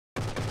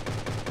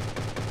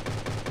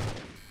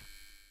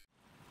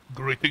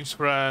Greetings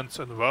friends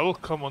and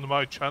welcome on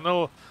my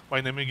channel.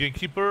 My name is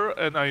Gamekeeper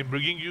and I am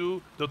bringing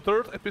you the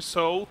third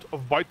episode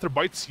of Biter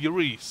Byte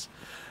series.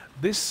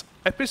 This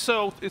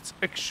episode is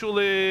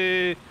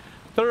actually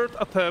third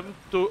attempt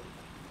to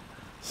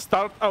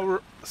start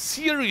our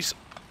series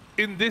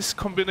in this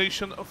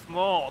combination of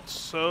mods.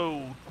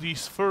 So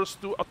these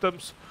first two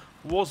attempts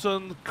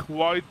wasn't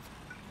quite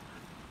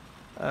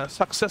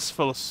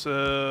successful.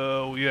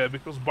 So yeah,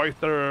 because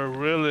Biter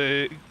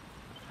really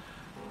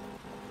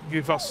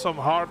give us some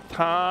hard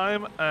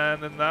time,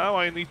 and now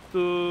I need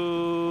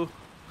to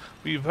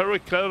be very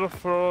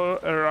careful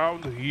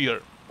around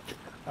here.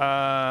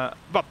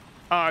 But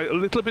I a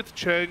little bit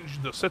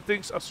changed the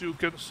settings, as you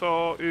can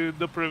saw in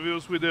the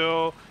previous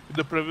video, in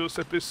the previous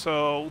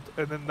episode,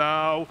 and then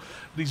now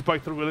these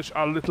biter village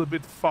are a little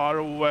bit far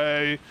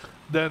away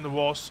than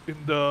was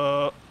in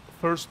the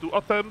first two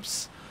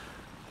attempts.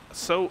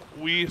 So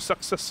we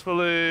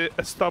successfully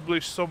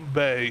established some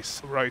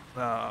base right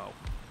now.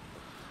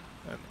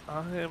 And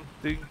I am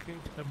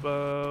thinking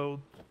about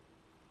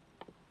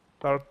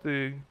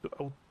starting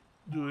to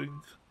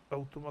doing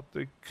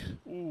automatic.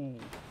 Ooh.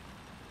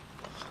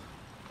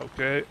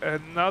 Okay,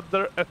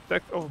 another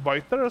attack of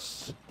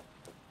biters.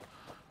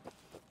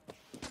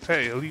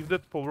 Hey, leave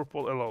that power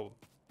pole alone.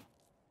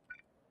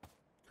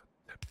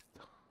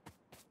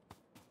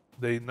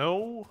 They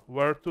know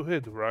where to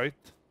hit, right?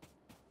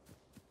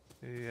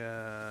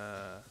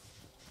 Yeah.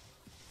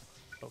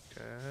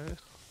 Okay.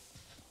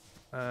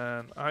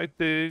 And I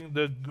think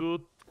the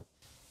good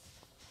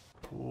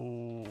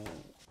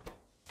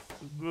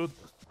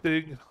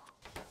thing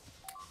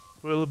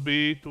will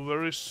be to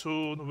very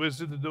soon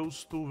visit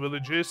those two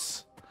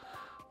villages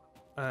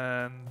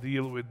and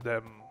deal with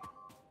them.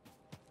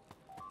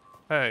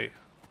 Hey.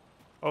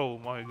 Oh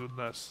my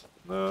goodness.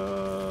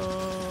 No.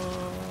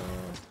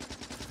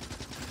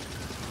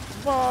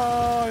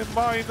 My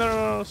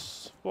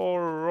miners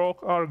for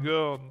rock are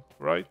gone,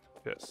 right?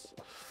 Yes.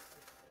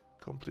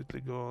 Completely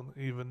gone,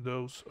 even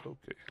those.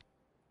 Okay.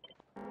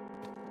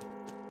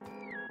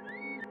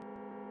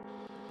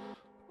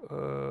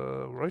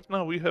 Right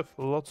now we have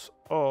lots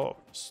of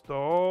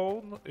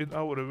stone in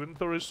our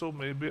inventory, so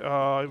maybe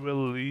I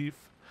will leave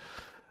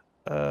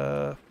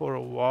for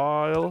a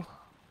while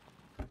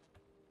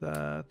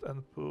that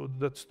and put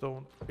that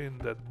stone in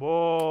that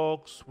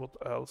box. What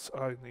else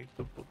I need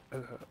to put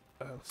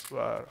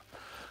elsewhere?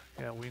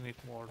 Yeah, we need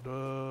more of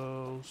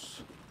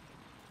those.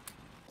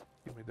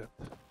 Give me that.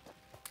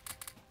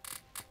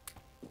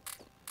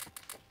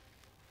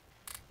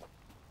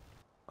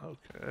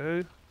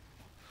 Okay.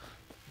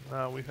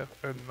 Now we have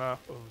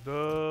enough of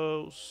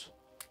those.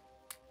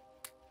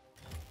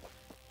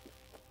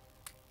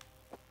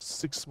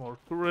 6 more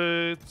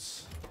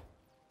crates.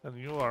 And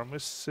you are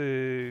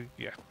missing...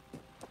 yeah.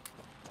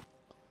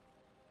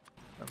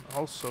 And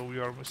also we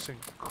are missing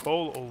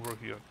coal over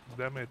here.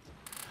 Damn it.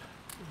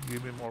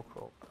 Give me more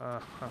coal.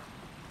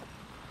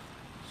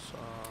 So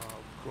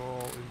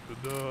coal into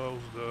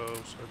those,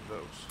 and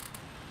those.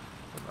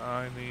 And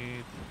I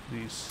need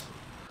these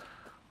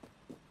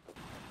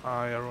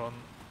iron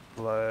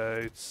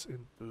plates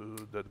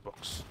into that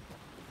box.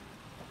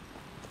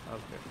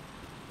 Okay.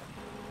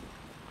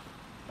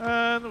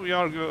 And we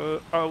are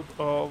out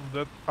of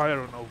that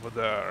iron over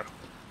there.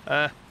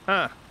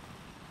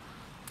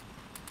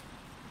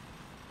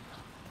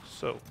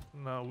 So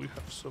now we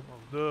have some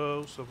of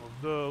those.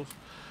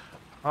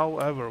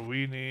 However,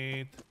 we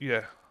need,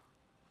 yeah,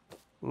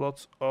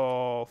 lots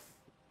of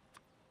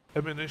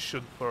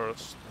ammunition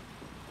first.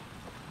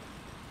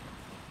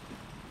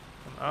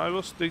 I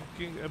was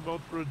thinking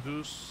about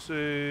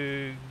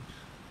producing...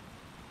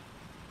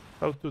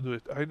 how to do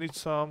it. I need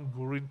some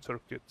green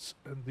circuits,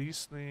 and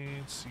these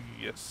needs...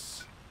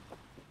 yes.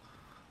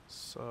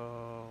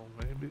 So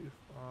maybe if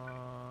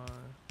I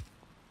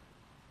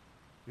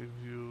give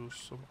you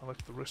some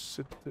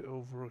electricity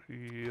over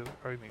here,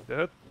 I need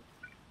that.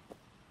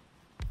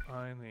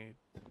 I need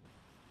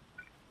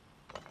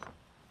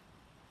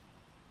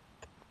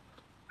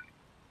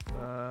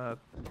that,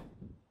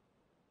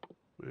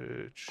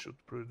 which should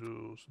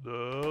produce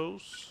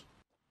those.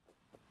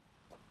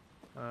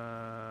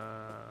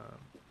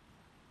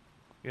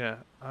 Yeah,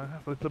 I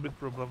have a little bit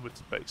problem with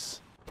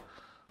space.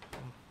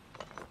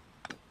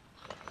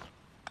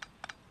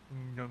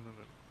 No.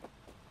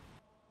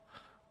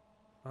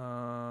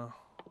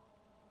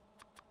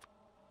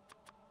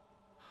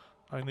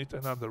 I need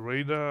another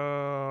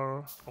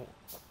radar.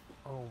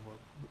 Oh,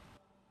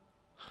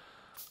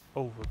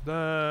 over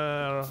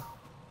there.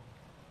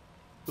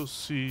 To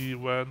see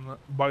when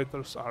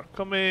biters are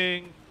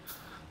coming.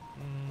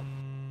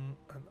 And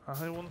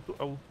I want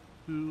to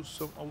do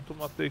some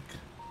automatic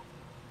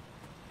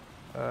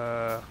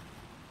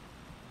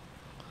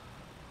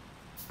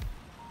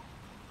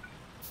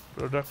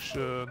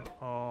production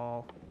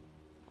of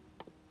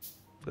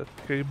the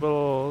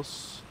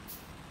cables.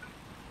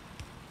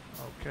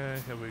 Okay,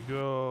 here we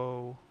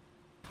go.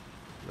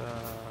 The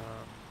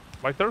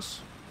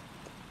biters.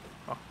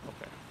 Oh,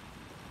 okay.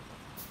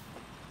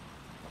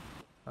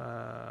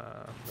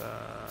 And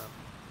then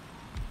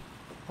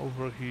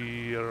over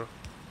here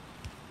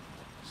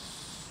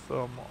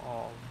some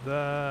of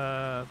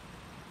that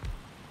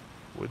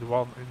with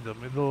one in the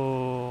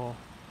middle.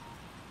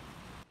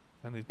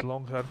 I need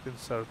long-haired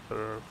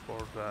inserter for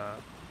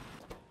that.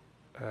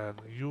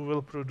 And you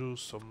will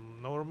produce some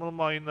normal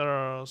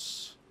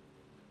miners.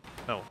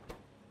 No.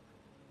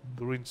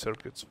 Green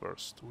circuits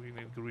first. We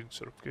need green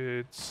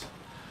circuits.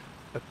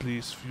 At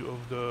least few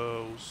of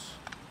those.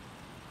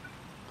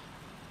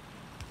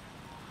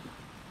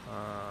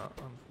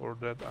 And for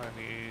that I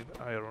need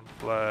iron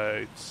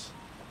plates.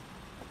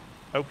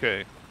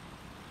 Okay.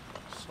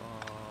 So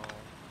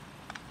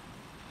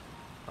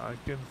I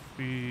can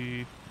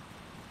feed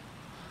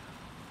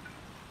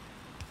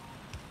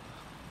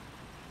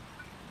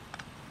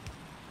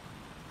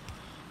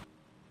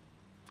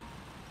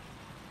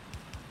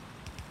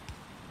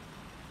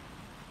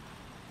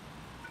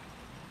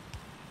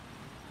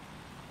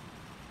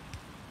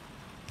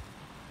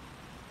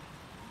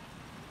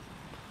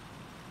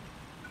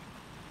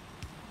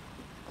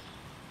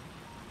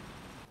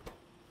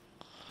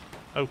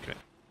okay,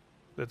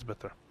 that's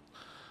better.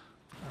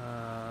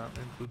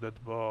 Into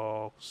that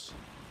box.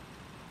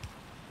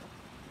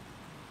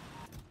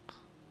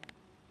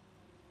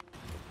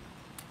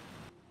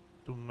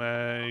 To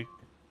make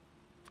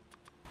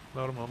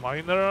normal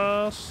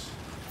miners.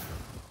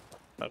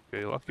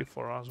 Okay, lucky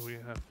for us we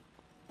have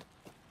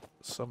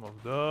some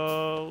of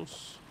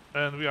those.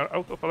 And we are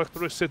out of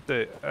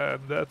electricity, and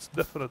that's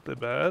definitely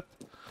bad.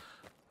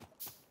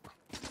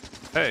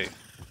 Hey!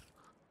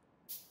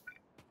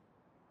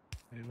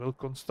 He will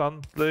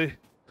constantly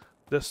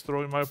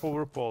destroy my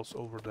power poles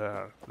over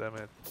there, damn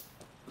it.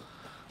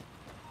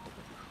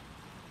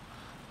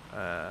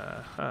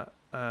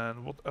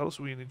 And what else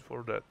we need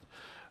for that?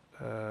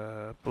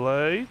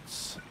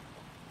 Plates.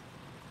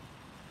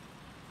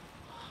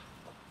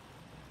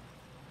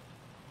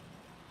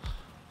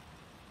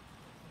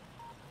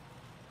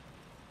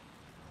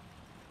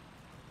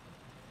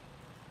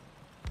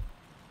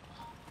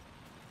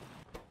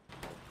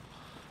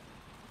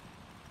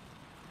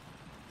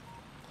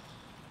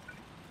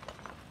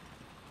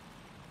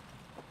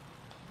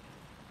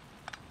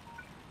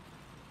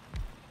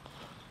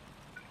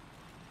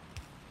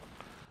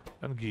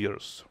 And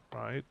gears,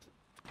 right?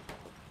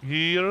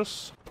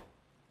 Gears.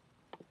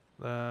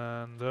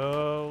 Then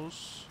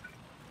those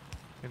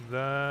in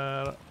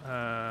there,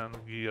 and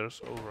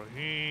gears over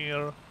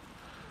here.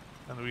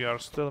 And we are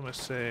still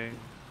missing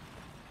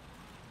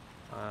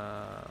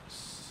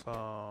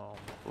some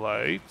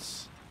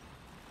plates.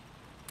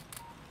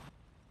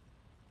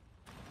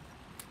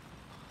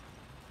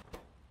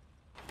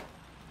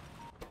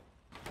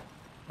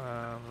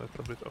 And a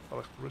little bit of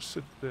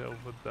electricity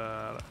over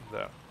there and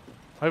there.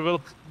 I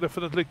will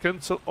definitely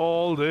cancel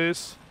all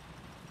this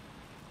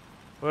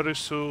very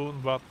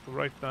soon, but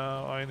right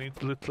now I need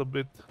a little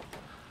bit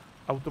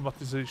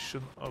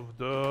automatization of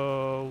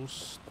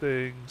those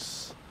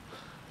things,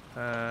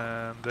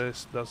 and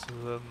this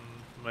doesn't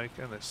make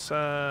any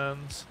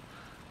sense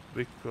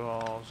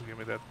because give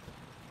me that.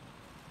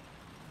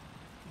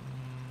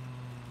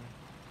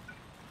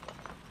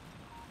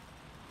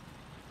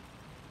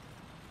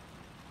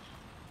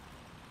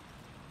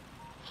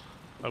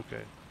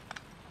 Okay.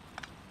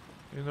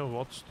 You know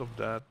what? Stop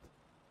that.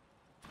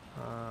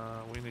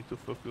 We need to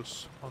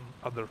focus on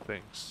other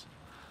things.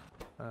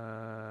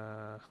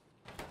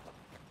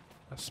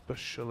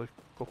 Especially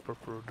copper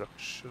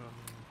production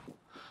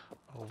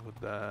over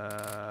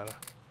there.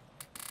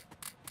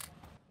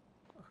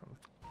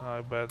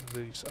 I bet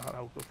these are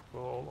out of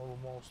coal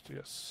almost,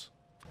 yes.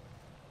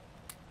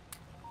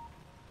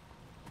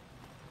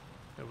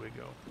 Here we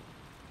go.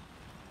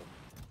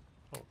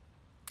 Oh.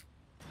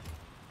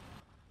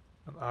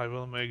 And I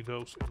will make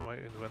those in my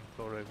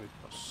inventory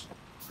because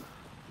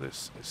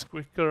this is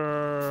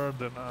quicker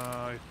than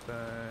I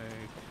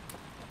think.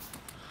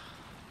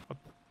 What?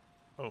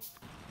 Oh.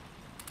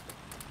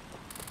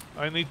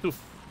 I need to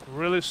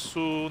really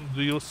soon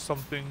deal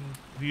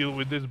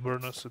with this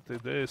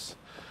burnicity. This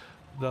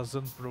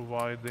doesn't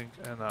providing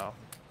enough.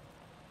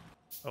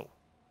 Oh.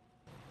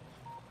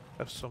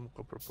 Have some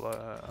copper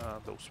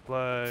those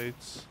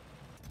plates.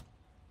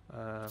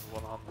 And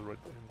 100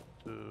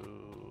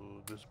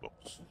 into this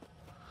box.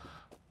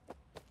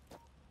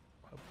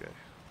 Okay.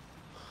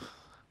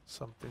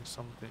 Something.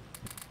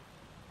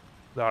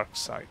 Dark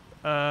side.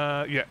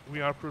 Yeah,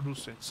 we are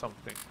producing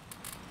something.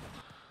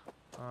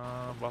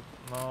 But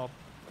not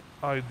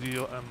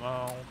ideal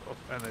amount of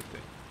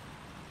anything.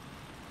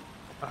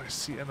 I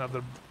see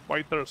another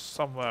biter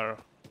somewhere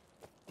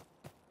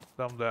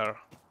down there.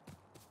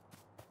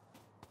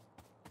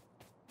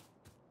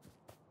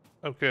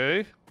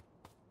 Okay.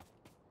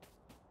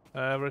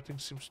 Everything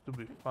seems to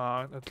be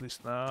fine, at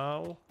least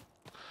now.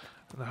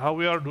 And how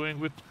we are doing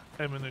with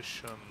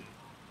ammunition?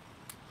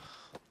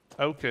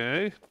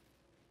 Okay.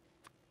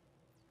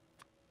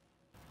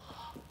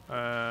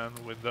 And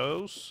with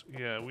those,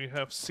 yeah, we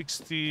have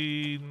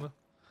 16.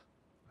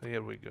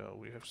 Here we go.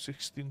 We have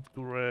 16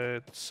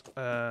 turrets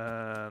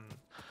and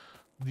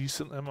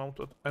decent amount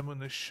of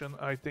ammunition.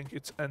 I think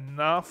it's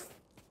enough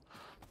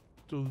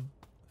to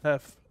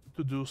have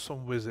to do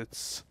some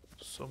visits,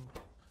 some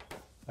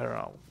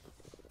around.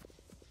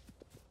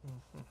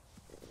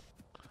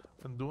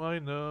 And do I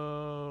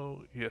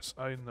know? Yes,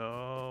 I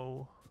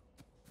know.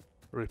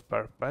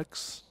 Repair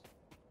packs.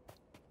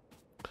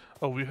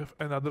 Oh, we have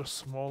another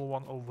small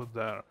one over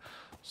there.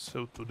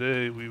 So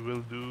today we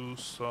will do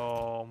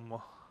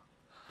some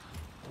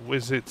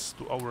visits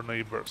to our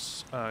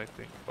neighbors, I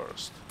think,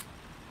 first.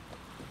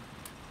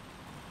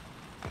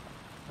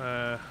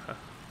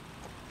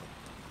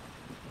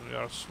 We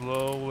are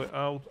slowly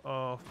out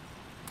of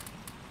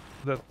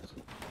that.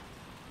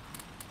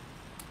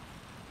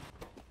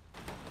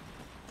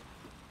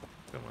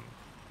 Come on.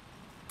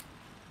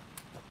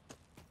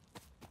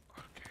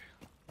 Okay.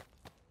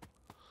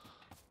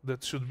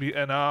 That should be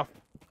enough,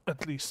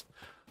 at least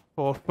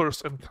for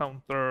first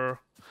encounter.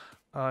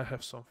 I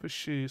have some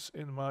fishes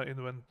in my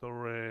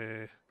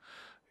inventory.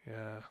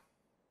 Yeah.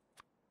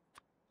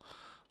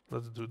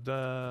 Let's do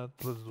that.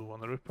 Let's do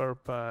one repair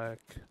pack.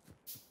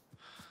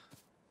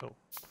 Oh.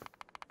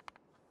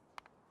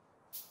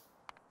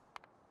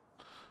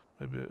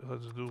 Maybe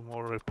let's do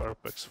more repair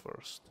packs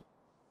first.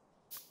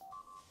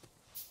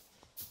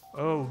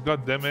 Oh,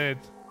 god damn it.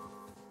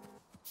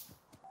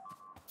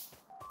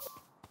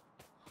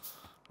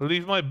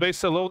 Leave my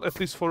base alone at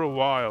least for a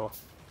while.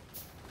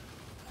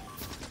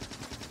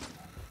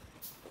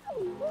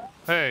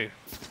 Hey.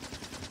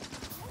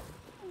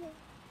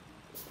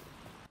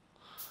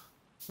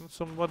 Can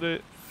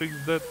somebody fix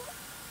that?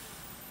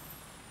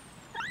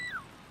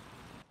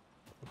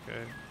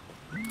 Okay.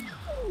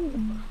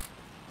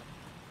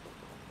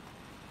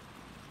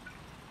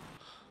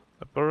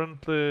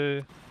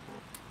 Apparently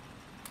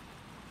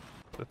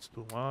that's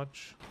too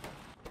much.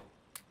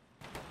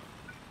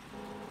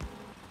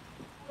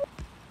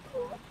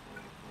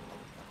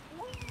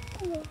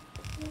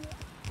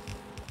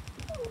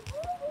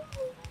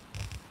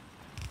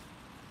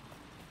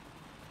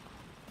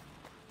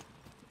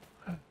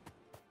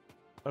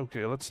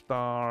 Okay, let's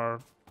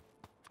start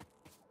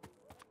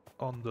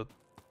on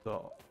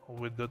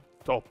with the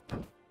top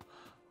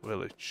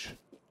village,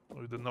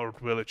 with the north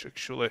village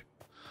actually.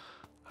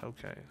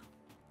 Okay,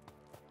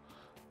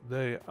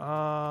 they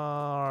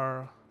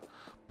are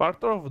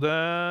part of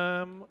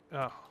them.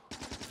 Yeah.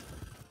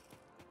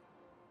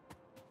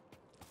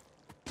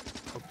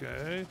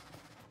 Okay.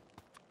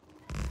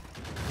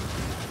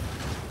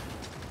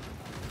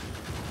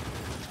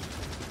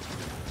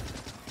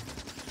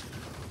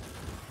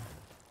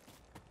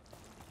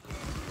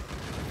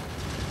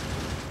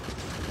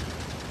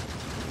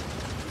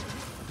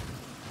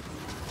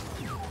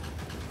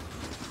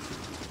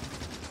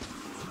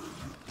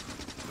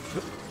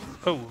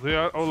 Oh, they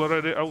are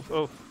already out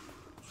of...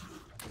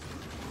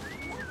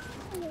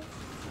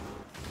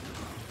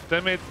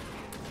 Damn it!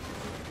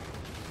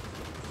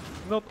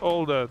 Not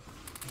all that.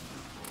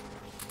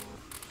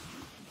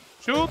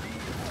 Shoot!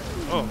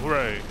 Oh,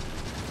 hooray!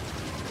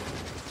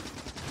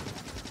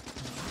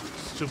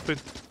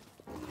 Stupid.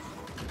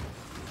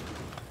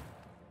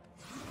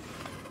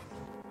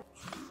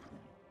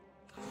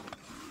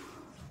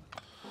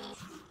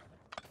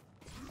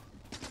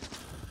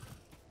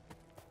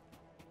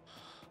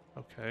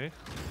 Okay.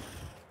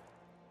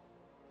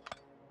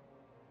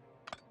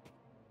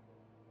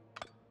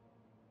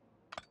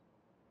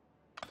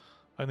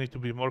 I need to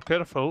be more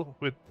careful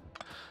with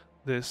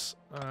this.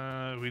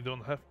 We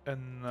don't have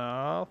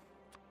enough.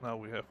 Now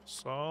we have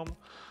some.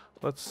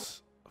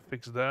 Let's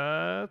fix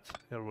that.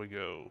 Here we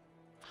go.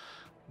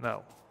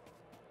 Now,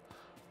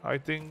 I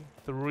think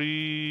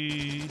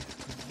 3...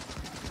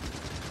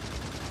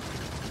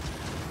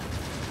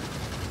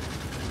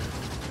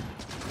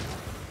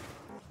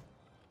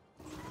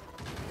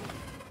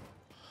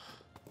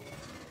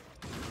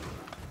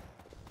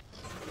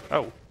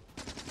 Oh.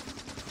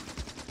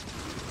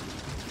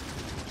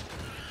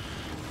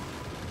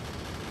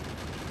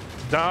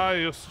 Die,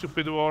 you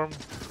stupid worm.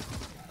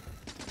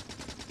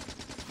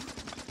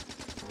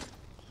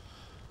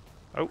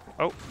 Oh,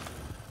 oh.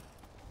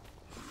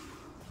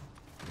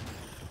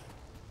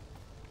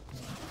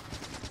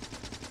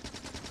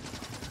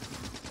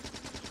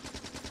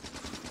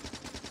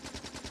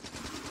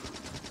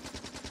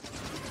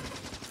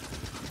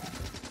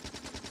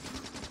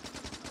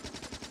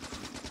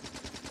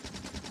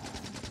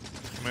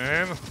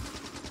 Man.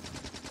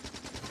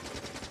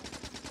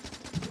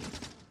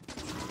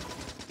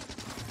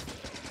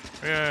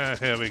 Yeah,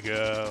 here we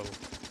go.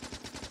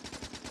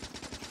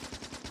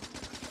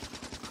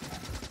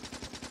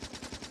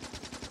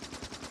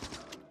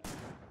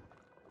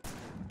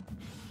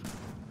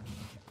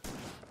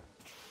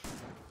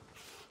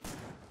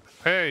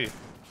 Hey.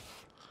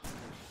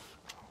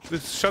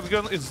 This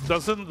shotgun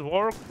doesn't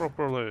work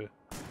properly.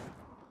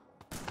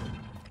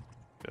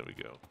 There we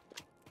go.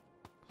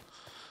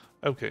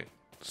 Okay.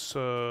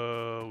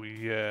 So,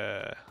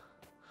 yeah.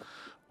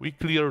 We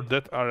cleared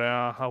that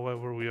area,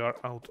 however, we are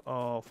out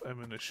of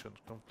ammunition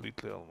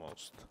completely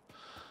almost.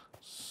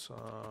 So...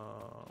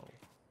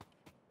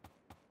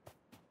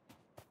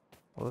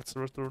 let's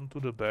return to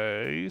the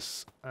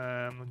base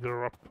and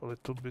grab a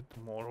little bit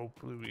more.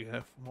 Hopefully we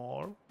have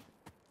more.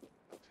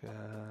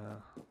 Yeah.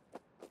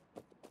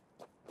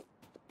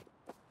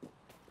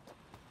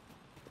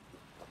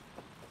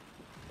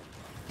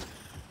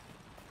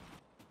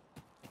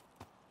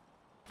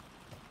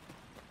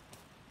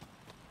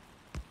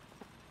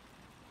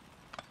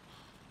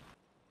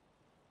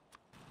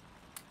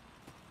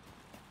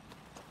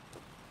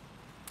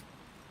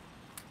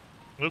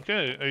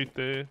 Okay,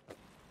 80.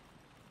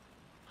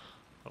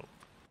 Oh.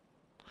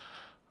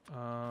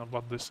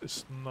 But this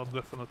is not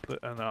definitely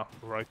enough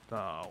right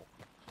now.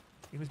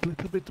 You need a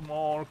little bit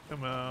more,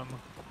 come on.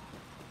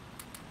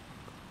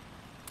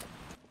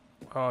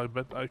 I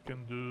bet I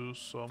can do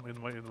some in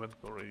my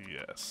inventory,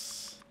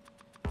 yes.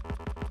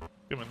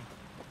 Come on.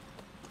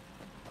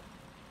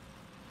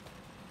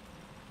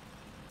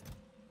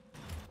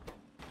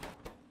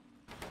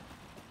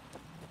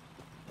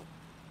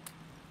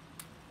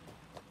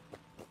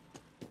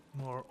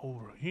 More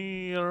over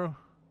here.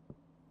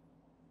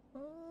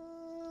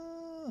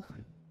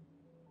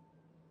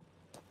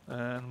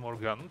 And more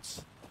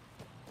guns.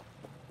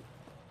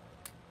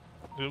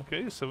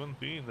 Okay,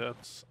 17,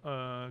 that's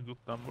a good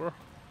number.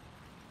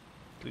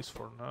 At least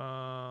for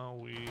now,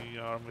 we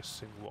are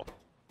missing what?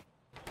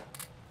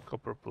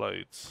 Copper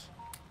plates.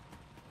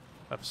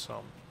 Have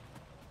some.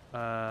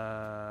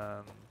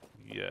 And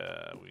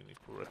yeah, we need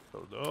to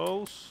refill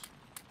those.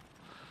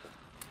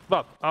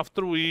 But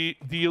after we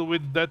deal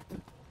with that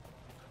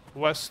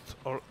west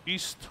or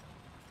east,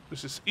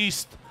 this is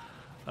east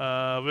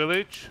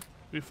village,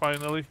 we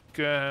finally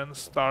can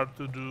start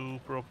to do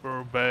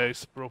proper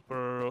base,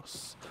 proper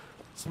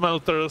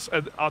smelters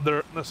and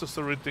other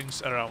necessary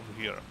things around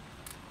here.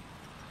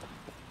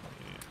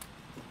 Yeah.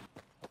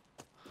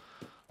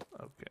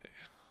 Okay.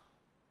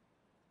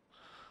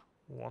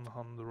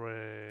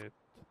 100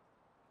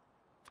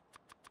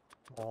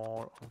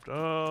 more of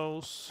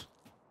those.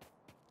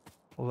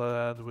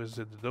 Let's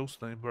visit those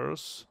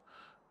neighbors.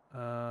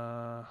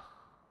 And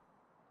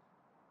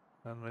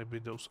maybe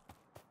those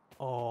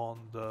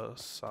on the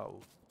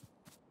south.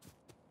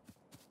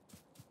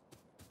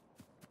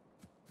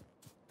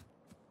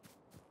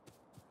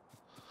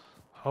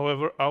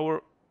 However,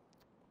 our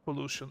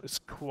pollution is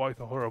quite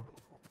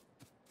horrible.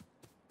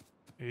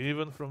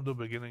 Even from the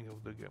beginning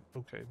of the game.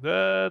 Okay,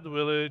 that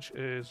village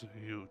is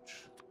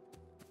huge.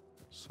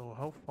 So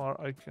how far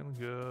I can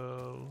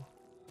go?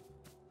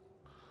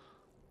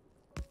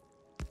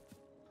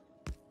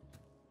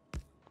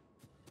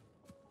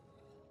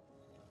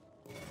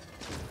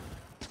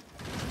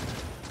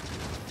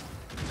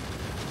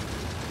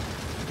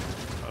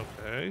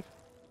 Okay.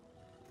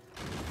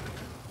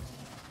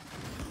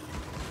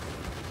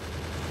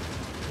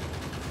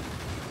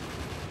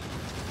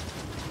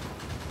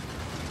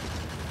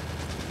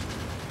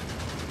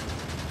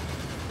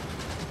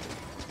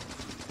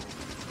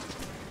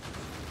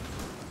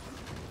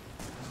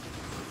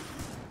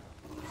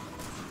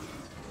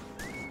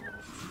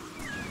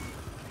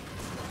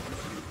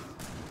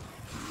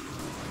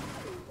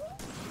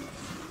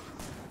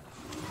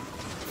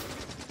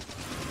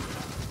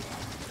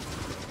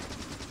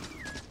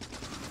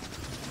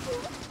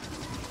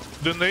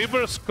 The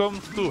neighbors come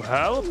to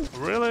help?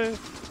 Really?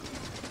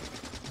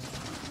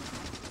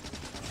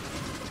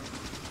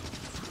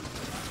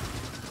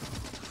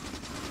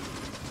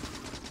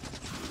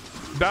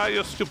 Die,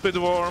 you stupid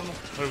worm.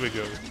 There we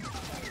go.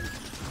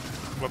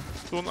 But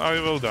soon I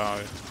will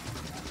die.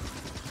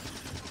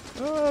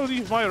 Oh,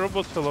 leave my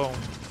robots alone.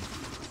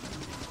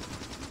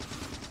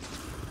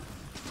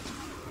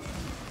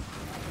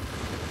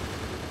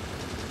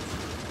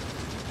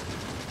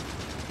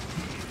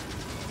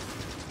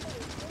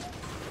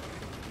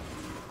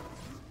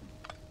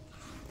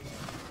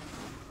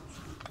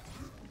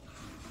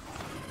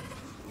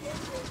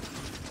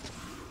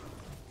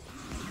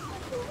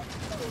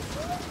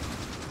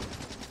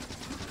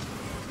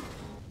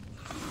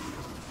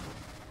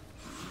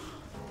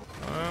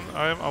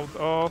 I am out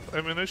of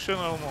ammunition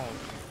almost.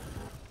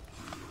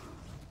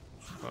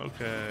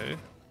 Okay.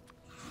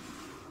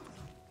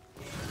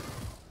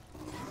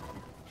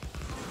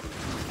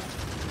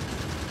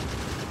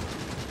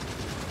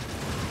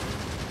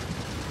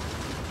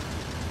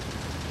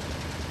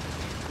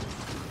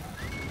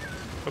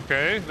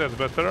 Okay, that's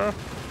better.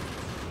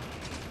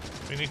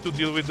 We need to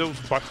deal with those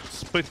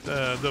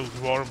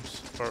those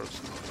worms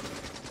first.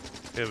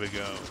 Here we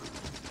go.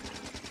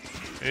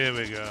 Here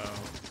we go.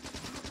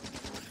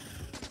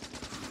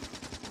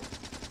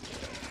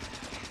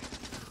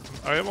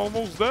 I am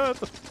almost dead.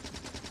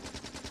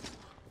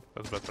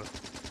 That's better.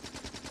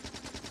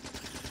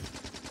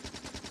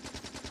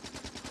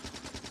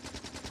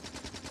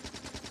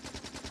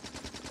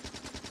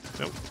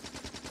 Nope.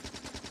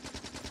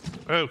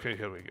 Okay,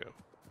 here we go.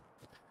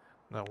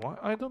 Now, why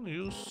I don't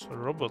use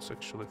robots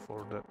actually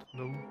for that?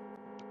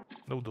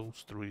 No,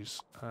 those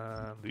trees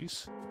and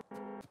these.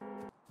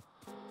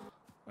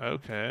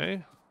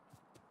 Okay.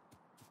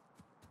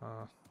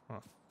 Huh.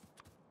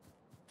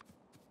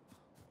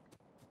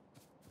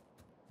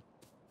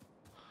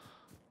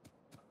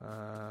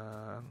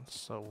 And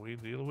so we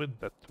deal with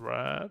that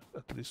rat,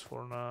 at least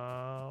for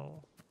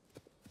now.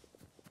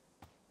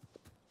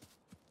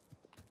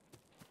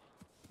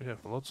 We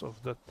have lots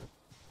of that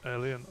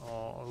alien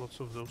ore, lots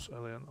of those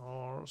alien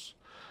ores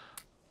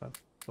that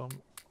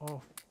come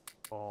off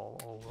all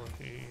over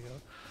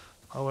here.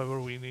 However,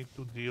 we need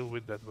to deal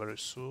with that very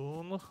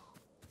soon.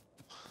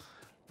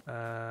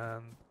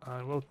 And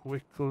I will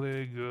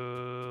quickly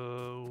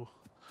go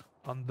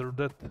under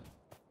that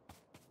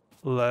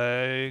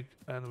lake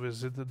and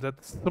visit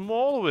that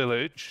small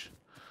village.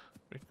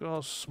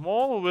 Because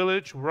small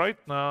village right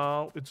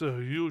now, it's a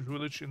huge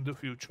village in the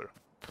future.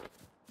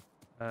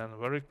 And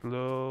very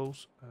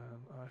close,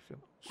 and I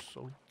can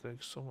also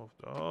take some of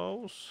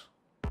those.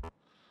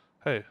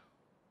 Hey.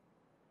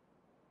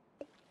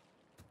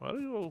 Where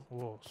you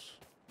was?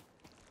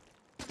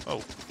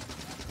 Oh.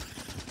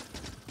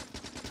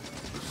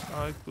 This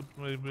I could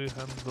maybe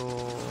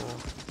handle.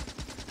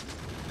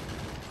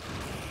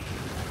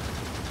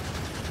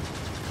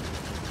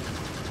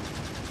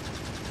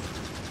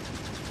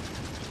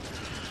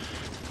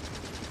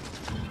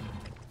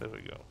 There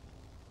we go.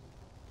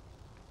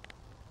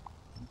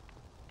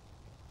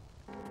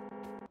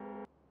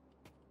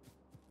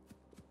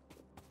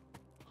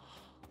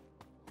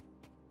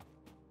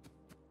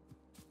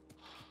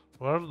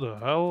 Where the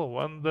hell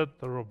went that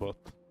robot?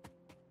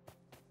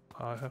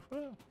 I have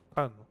a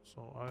pen,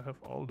 so I have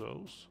all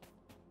those.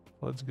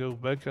 Let's go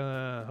back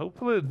and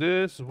hopefully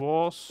this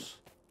was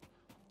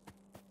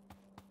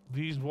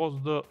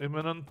the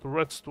imminent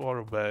threats to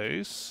our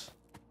base.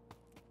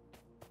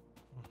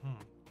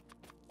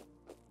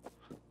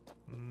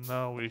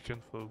 Now we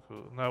can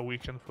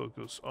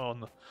focus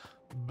on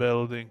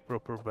building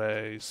proper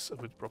base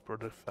with proper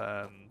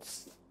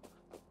defense.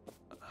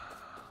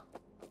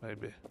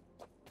 Maybe.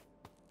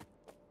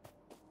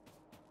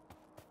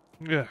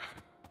 Yeah,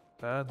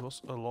 that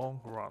was a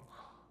long run.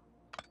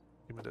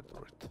 Give me that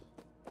turret.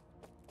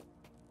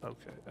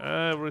 Okay,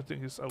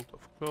 everything is out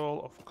of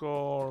coal, of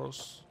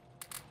course.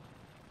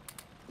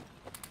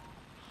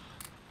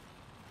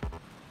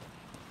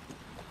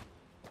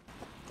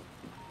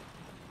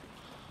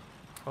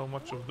 How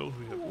much of those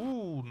we have?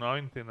 Ooh,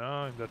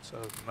 99, that's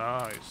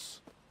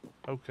nice.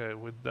 Okay,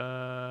 with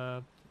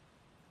that,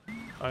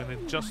 I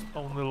need just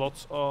only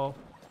lots of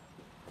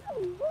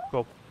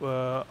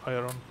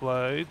iron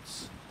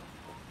plates.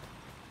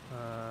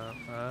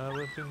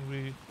 Everything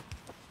we...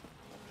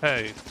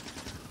 Hey!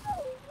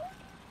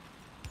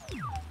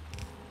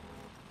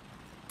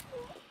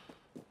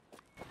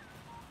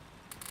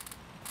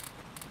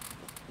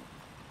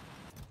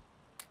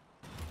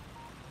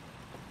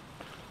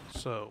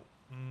 So,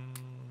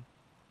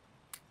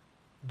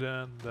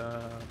 then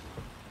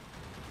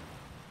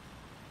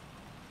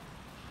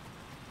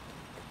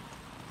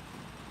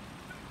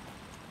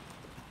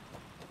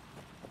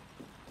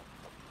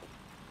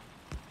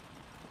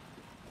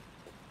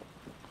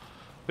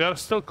they are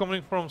still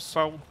coming from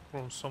south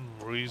for some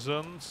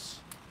reasons.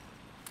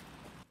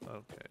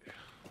 Okay.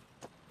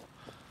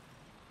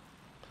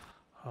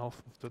 Half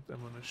of that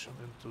ammunition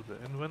into the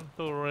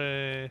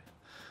inventory.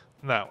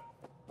 Now,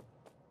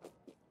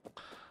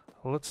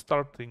 let's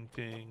start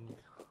thinking.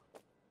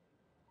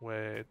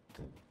 Wait.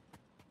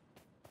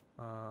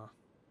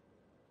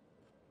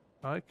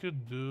 I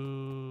could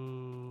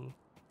do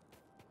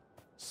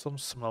some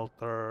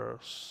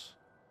smelters.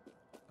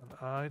 And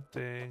I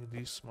think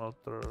these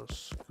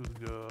smelters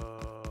could go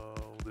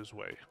this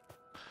way.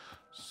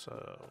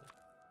 So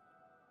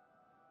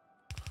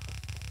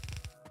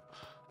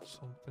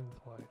something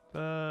like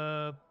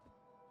that.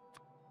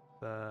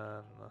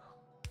 Then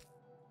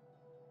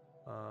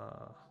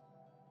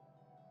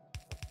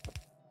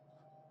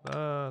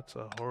that's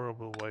a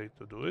horrible way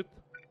to do it.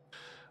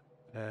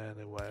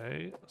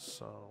 Anyway,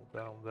 so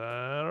down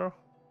there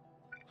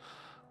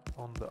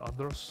on the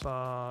other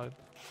side.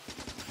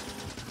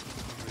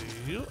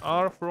 You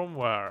are from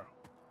where?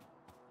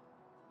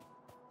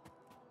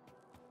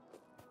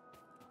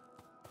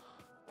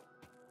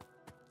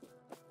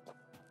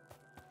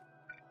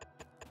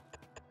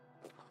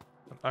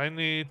 I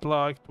need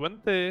like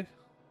 20.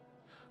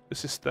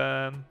 This is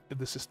 10.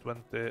 This is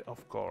 20,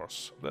 of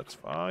course. That's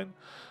fine.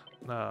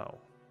 Now.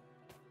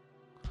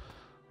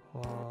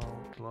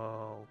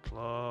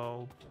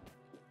 Load.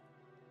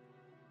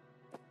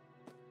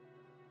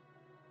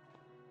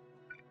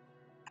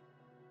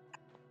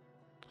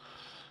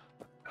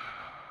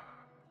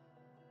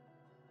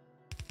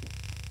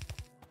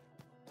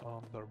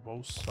 On their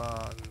both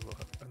sides, we will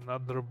have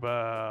another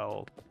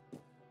belt.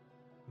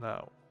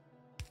 Now,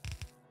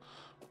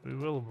 we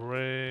will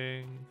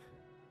bring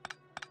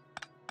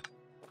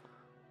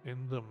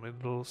in the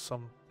middle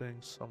something,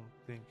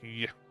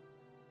 yeah.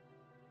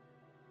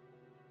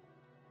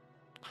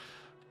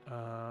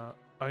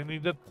 I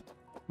needed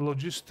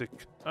logistic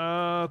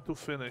to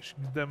finish.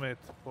 Damn it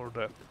for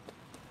that.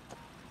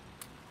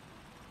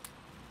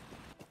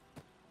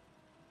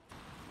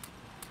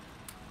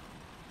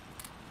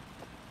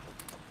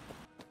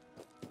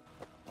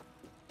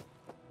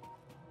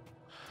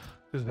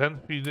 This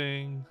hand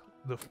feeding,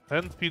 the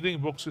hand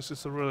feeding boxes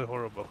is really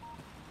horrible.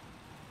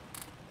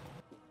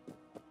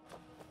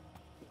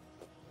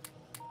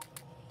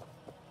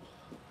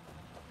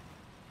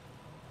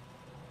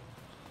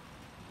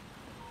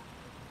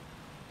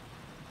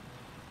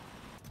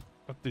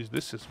 At least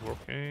this is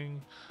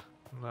working.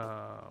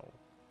 Now,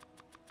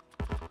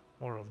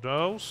 more of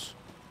those.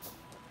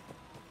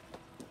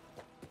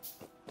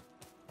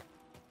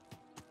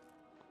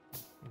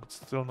 But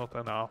still not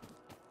enough.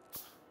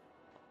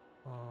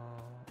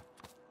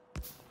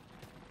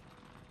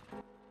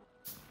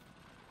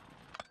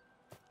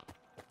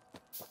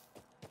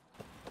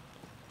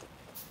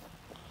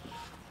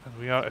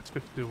 we are at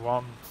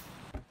 51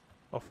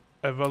 of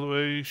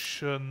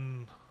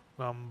evaluation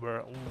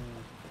number.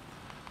 Ooh,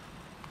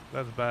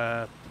 that's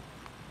bad.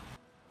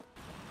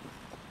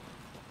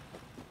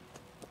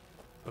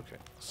 Okay,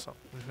 so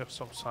we have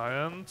some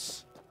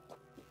science.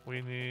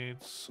 We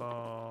need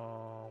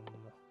some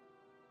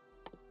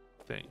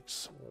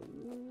things.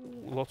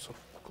 Ooh, lots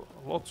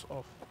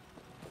of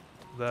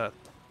that.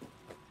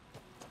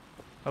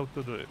 How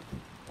to do it?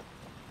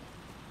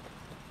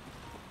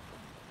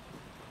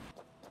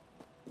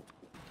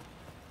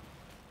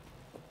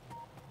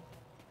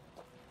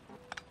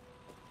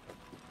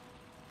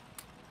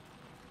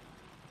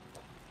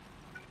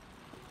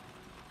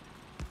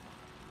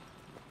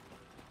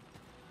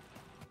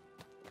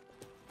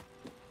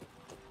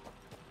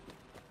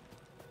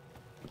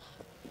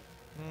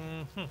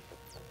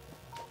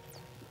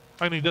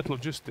 I need that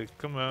logistic,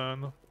 come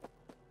on.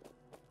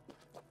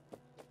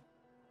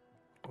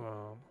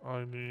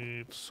 I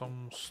need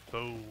some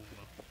stone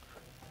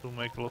to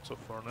make lots of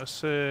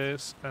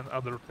furnaces and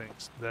other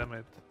things, damn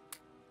it.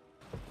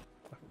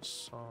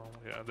 Some,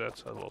 yeah,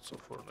 that's lots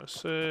of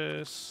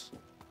furnaces.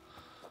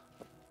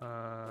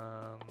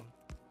 And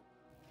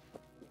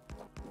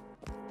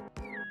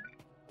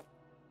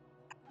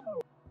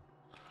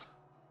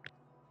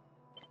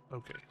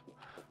okay.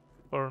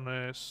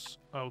 Furnace,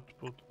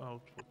 output,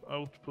 output,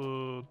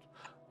 output,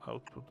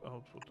 output,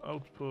 output,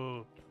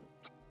 output.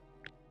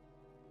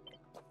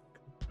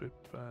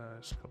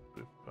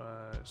 Copy,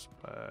 paste,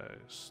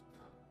 paste.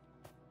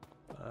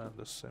 And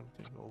the same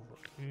thing over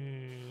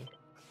here.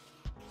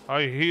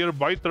 I hear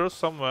biters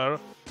somewhere.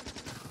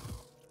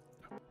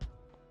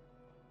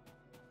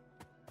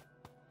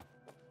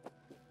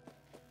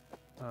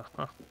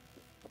 Uh-huh.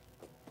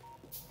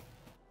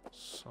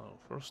 So,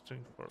 first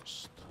thing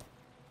first.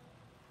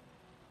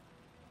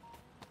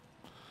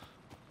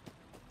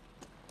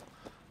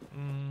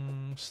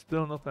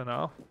 Still not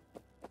enough.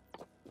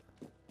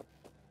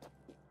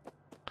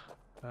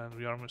 And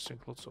we are missing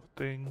lots of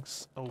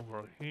things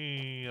over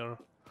here.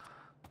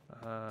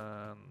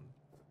 And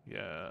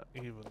yeah,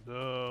 even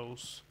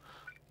those.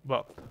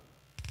 But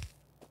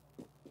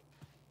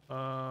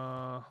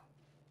and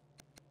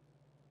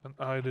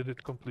I did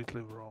it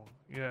completely wrong.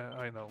 Yeah,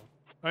 I know.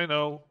 I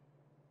know.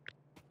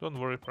 Don't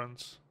worry,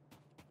 friends.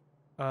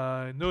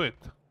 I knew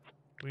it.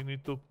 We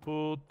need to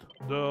put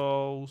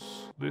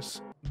those,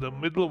 the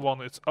middle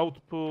one is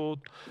output,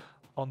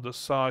 on the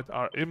side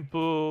are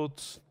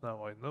inputs.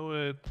 Now I know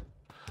it.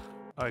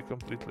 I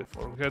completely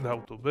forget how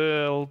to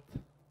build.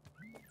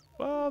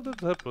 But it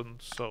happened,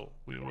 so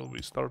we will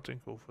be starting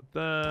over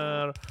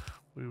there.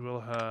 We will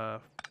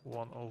have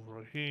one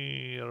over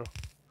here,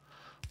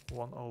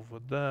 one over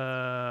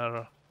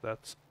there.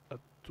 That's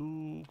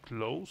too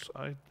close,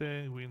 I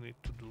think. We need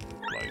to do it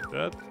like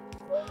that.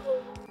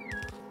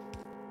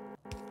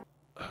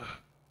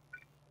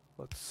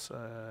 Let's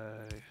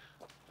say,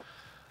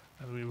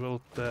 and we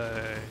will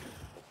take.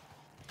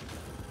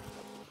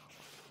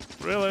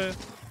 Really?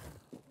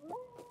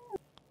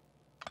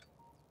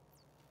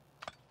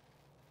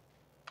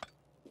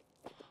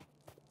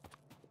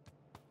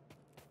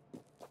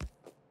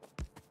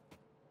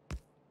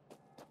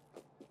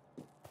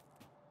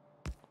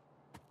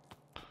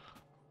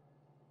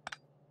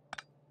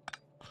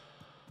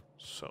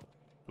 So,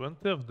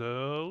 20 of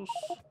those.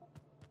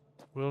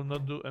 Will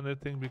not do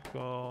anything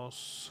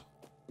because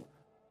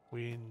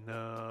we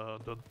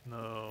don't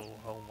know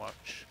how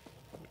much.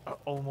 We are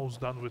almost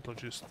done with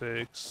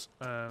logistics,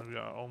 and we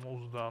are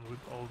almost done with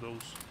all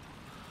those.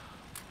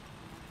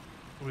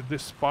 With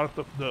this part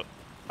of the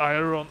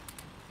iron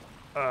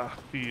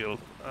field,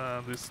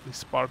 and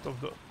this part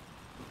of the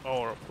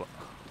ore.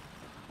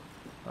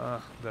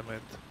 Damn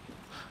it.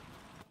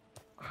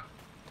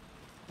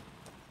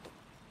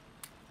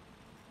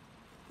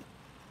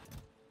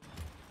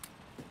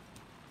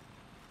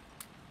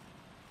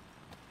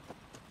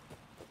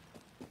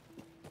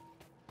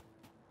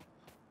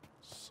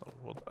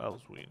 What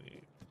else we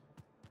need?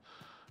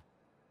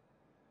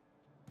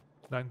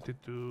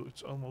 92,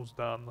 it's almost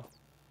done.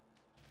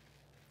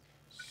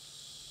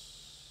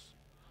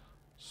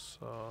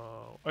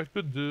 So I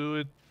could do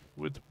it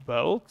with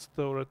belts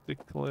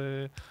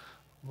theoretically,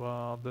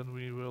 but then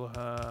we will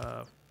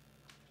have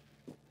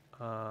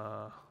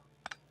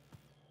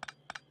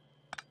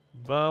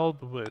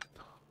belt with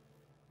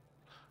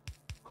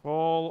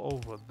coal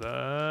over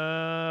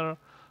there,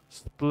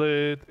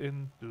 split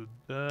into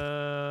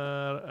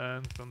there,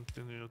 and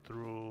continue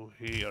through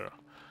here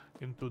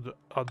into the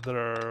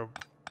other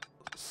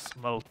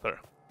smelter,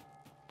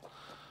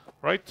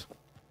 right?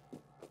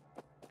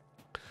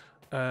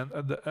 And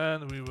at the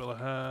end we will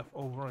have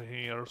over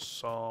here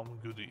some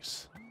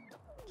goodies.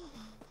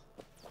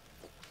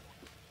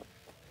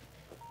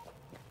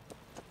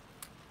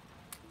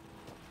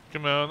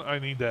 Come on, I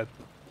need that.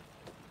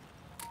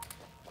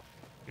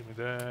 Give me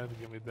that,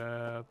 give me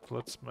that.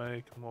 Let's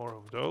make more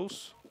of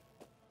those.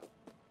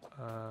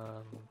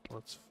 And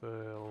let's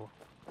fill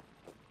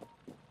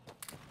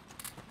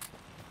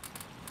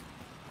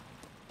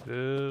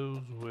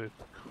those with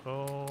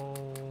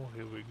coal.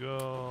 Here we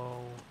go.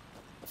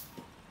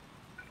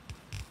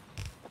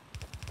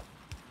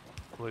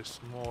 place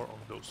more of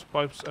those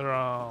pipes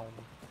around.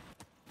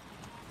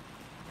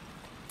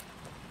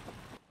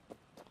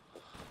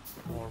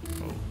 More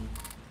coal.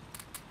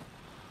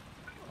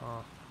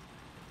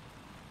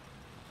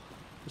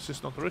 This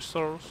is not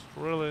resource,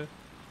 really.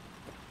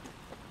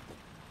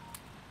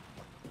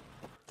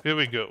 Here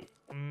we go.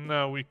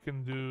 Now we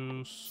can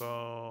do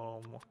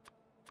some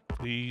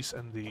these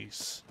and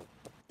these.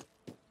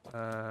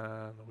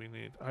 And we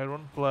need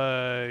iron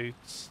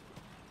plates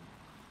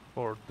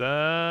for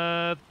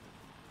that.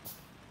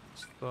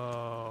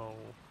 So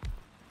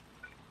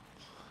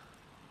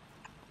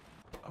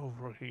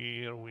over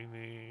here we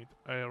need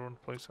iron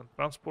plates and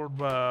transport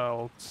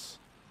belts.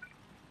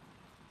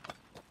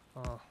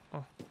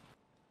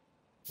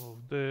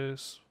 Move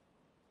this.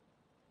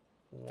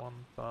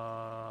 One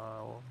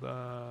tile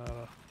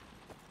there.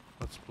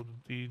 Let's put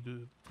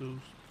those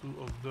two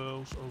of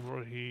those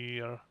over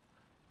here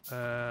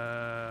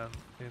and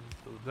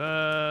into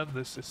that.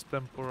 This is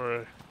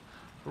temporary,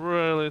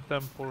 really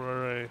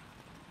temporary.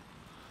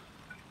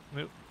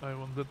 Nope, I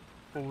want that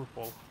power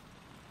pole.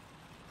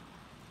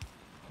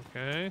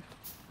 Okay,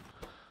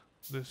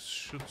 this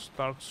should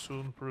start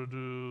soon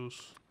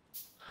produce.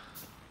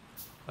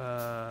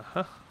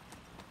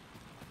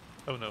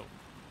 Oh no.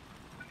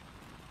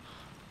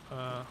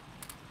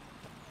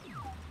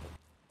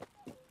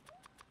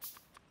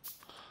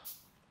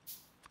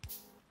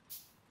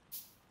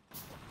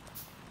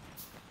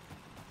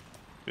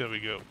 There we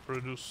go.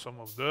 Produce some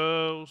of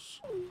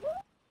those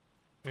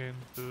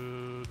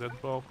into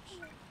that box.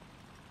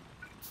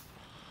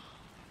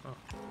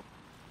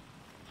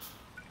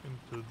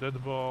 Into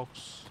that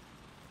box.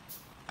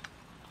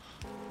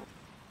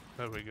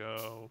 There we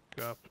go.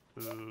 Cap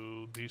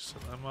to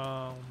decent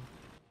amount.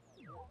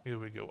 Here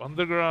we go.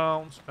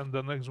 Underground, and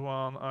the next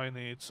one I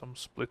need some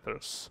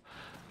splitters.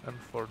 And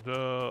for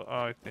the,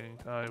 I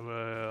think I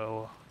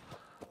will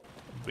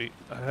be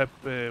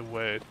happy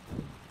with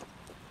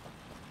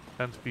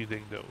hand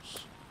feeding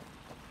those.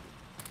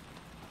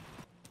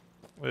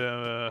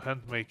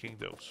 Hand making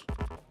those.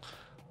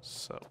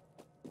 So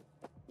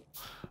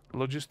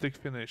logistic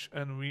finish,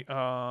 and we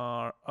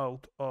are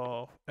out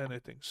of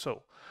anything.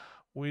 So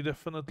we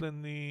definitely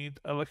need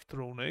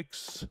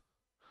electronics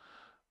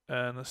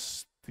and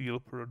steel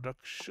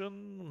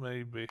production,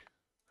 maybe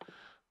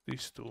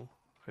these two.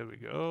 Here we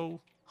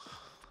go.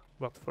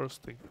 But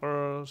first thing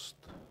first,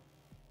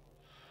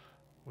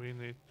 we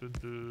need to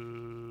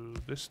do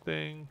this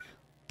thing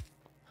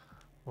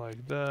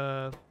like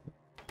that,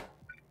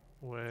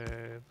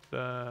 with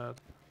that,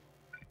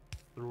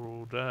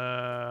 through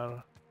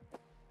there,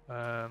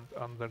 and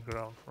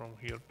underground from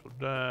here to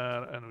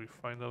there, and we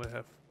finally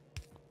have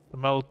the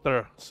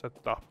smelter set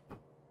up.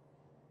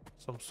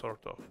 Some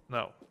sort of.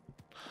 Now,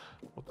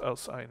 what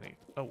else I need?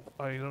 Oh,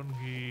 iron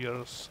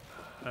gears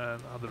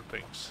and other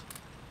things.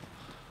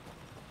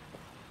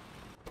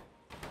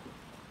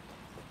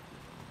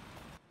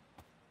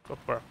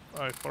 Copper.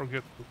 I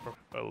forget to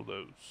propel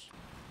those.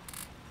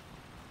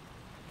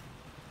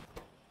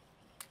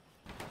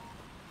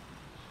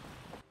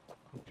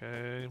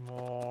 Okay,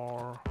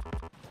 more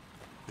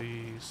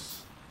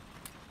these,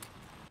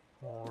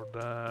 more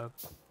that.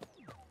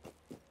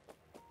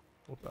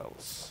 What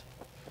else?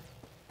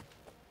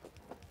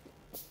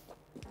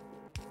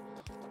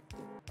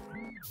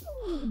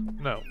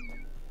 No.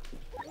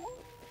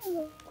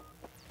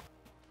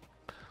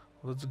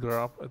 Let's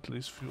grab at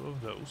least few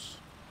of those.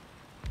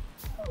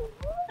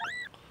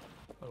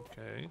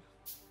 Okay.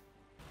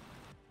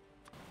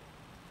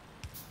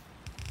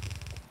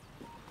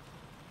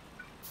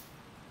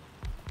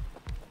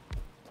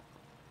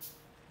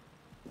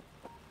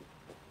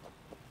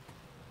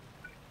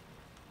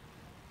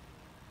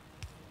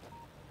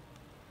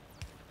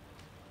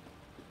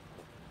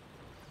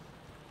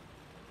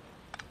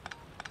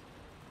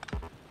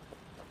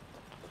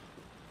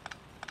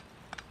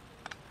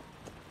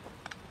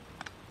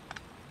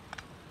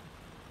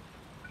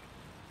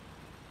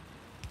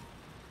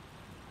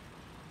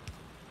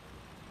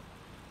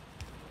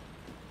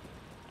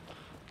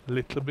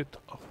 Little bit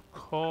of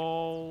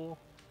coal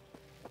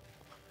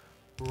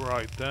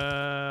right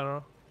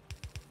there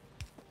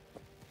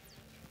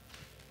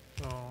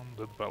on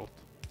that belt.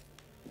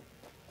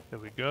 There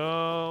we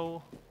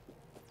go.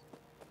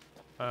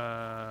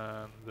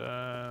 And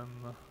then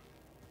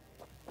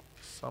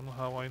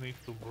somehow I need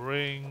to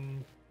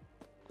bring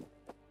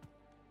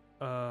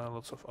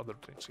lots of other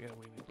things. Yeah,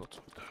 we need lots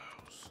of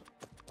those.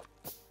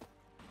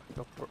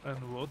 Copper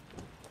and wood.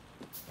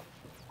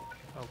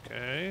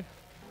 Okay.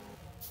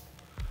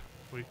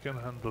 We can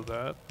handle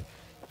that.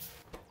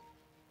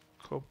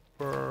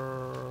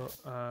 Copper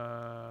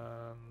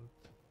and...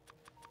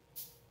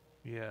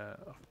 yeah,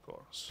 of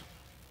course.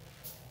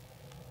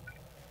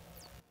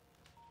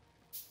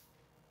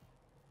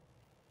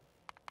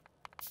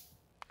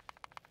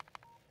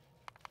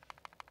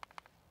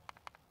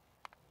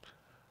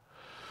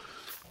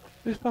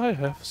 If I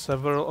have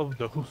several of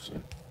those,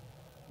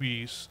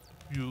 we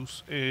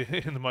use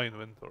in my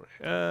inventory,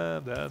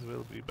 that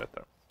will be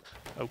better.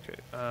 Okay,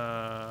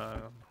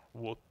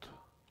 wood.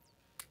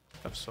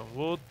 Have some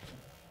wood.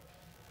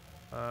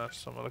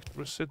 some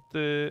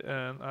electricity,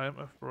 and I'm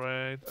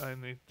afraid I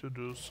need to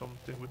do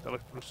something with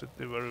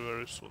electricity very,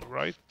 very soon,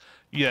 right?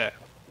 Yeah.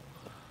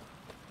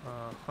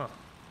 Uh-huh.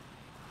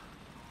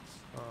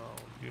 So,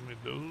 give me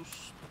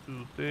those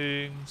two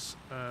things,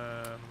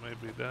 and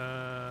maybe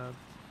that.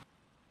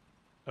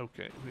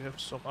 Okay, we have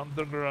some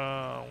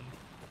underground.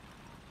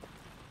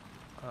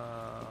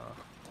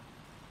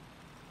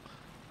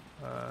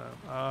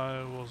 And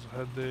I was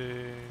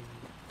heading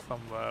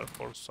somewhere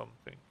for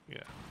something,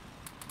 yeah.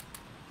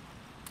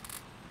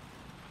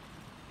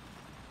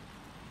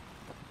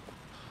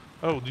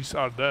 Oh, these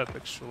are dead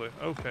actually,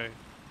 okay.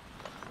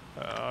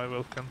 I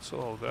will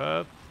cancel all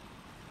that.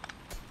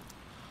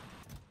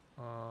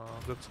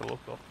 That's a lot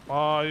of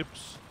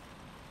pipes.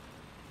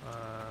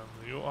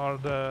 And you are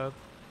dead.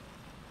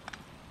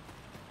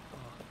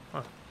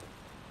 Huh.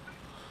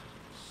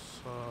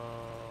 So,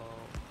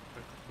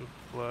 a good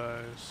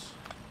place.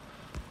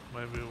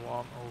 Maybe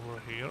one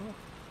over here.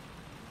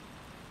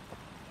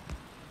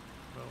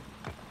 No.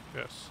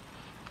 Yes.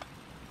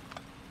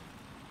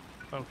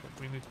 Okay,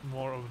 we need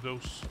more of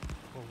those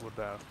over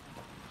there.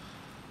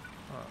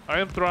 I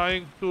am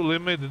trying to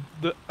limit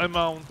the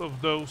amount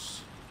of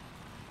those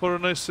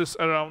furnaces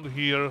around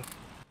here,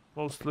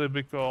 mostly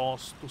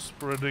because to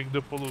spreading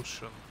the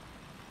pollution.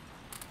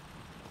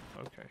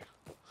 Okay.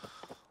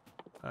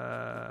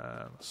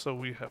 And so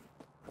we have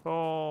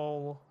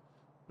coal,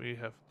 we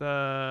have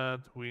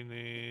that, we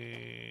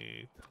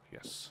need...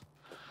 yes.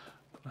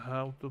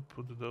 How to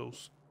put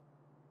those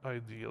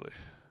ideally?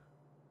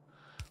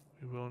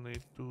 We will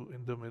need two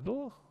in the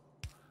middle,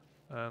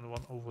 and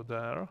one over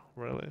there,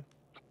 really?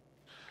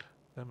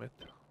 Damn it.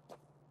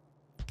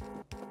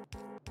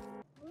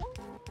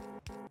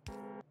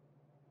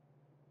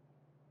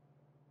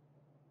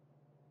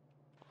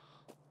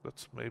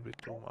 That's maybe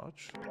too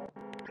much.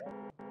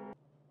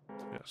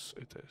 Yes,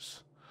 it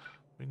is.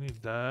 We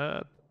need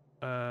that,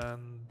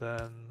 and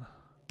then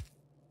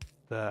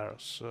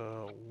there's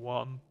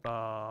one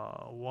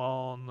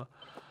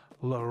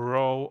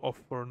row of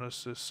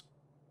furnaces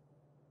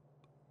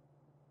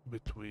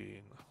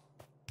between.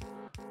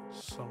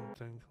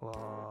 Something like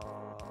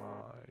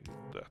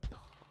that.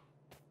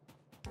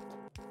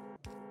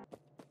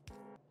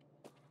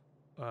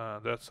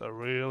 That's a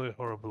really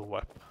horrible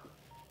weapon.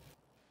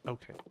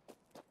 Okay,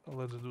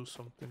 let's do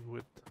something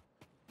with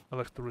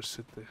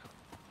electricity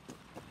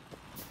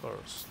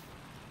first.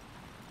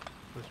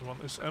 This one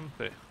is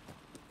empty.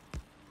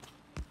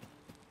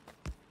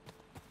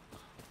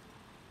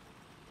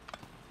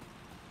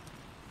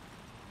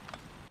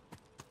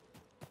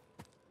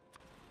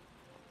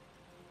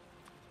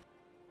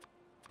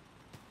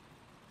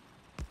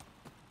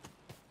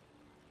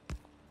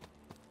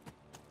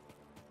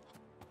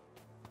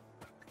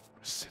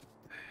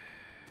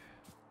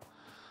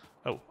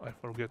 Oh, I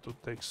forget to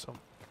take some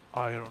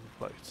iron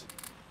plates.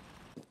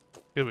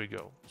 Here we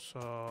go.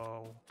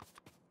 So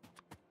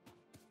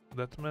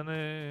that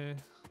many,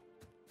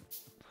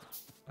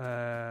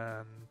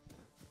 and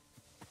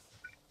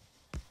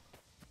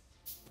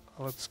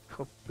let's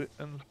copy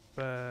and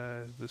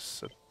paste this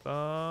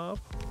setup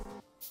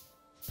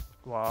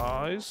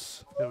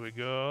twice. Here we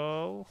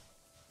go.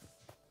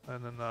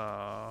 And then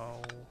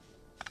now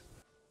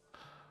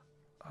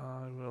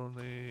I will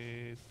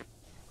need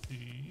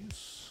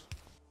these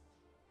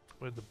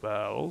with the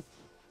belt,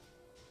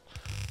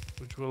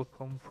 which will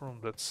come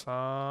from that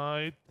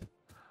side.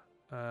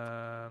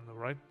 And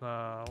right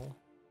now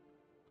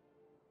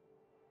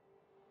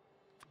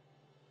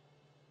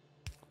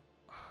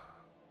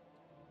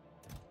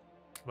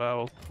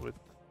belt with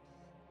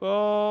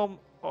some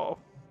of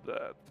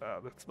that.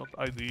 That's not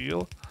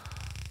ideal,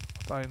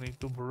 but I need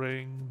to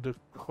bring the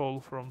coal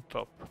from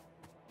top.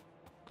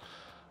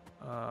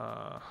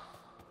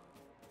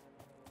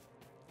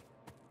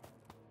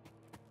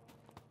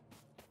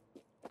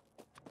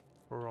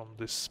 From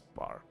this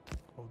part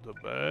of the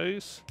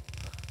base.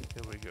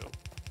 Here we go.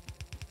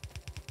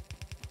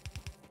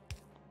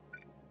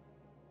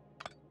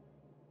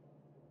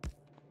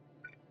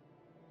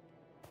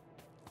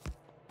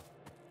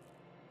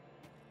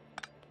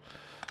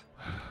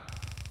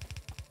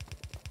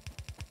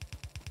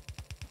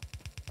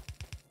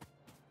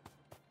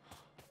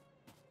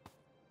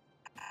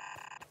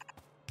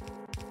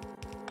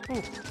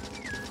 Ooh.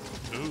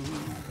 No.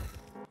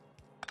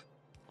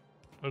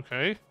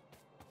 Okay.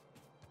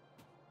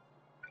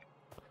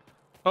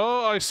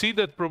 Oh, I see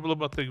that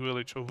problematic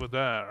village over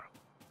there.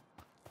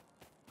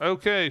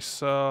 Okay,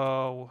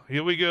 so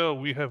here we go.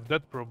 We have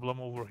that problem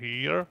over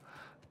here.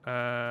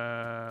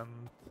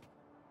 And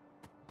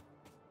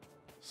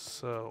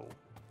so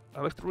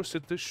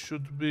electricity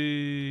should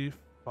be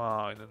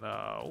fine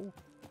now.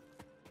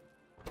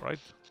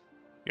 Right?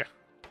 Yeah.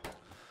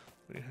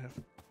 We have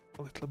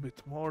a little bit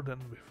more than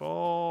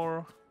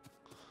before.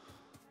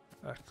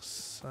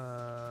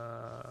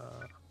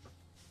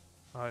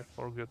 I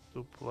forget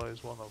to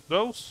place one of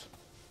those.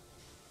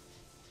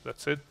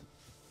 That's it.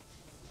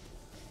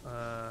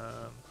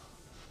 And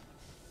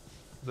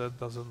that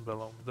doesn't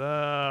belong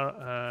there.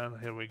 And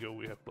here we go.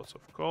 We have lots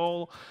of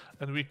coal,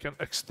 and we can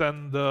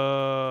extend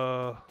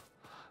the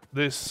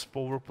this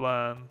power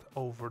plant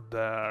over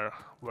there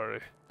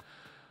very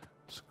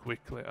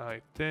quickly,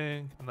 I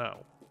think.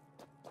 Now,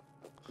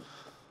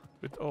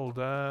 with all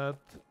that,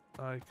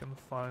 I can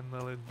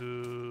finally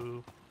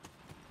do...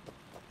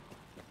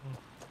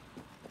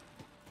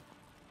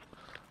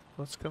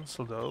 Let's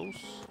cancel those.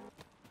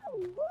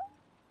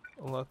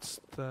 Let's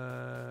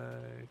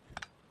take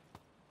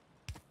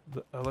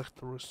the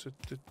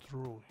electricity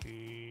through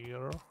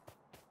here.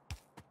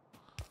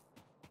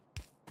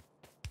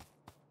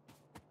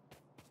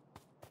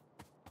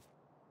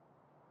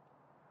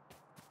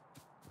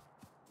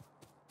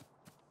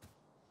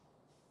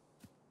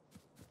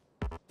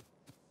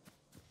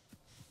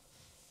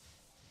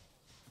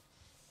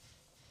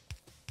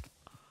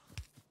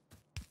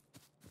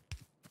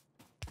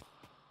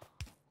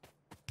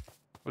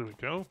 There we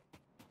go.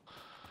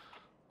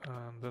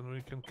 And then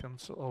we can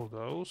cancel all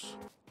those.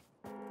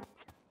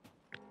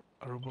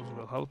 Robots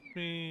will help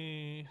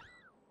me.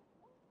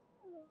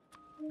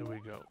 Here we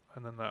go.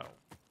 And then now.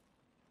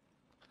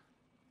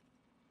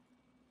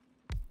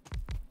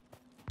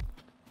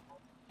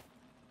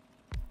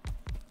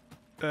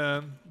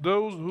 And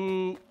those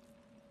who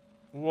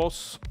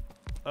was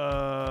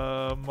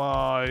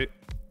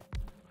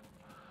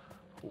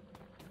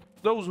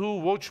those who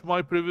watch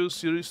my previous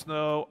series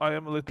know I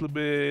am a little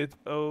bit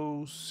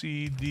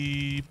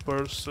OCD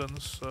person,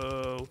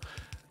 so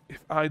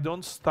if I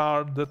don't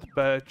start that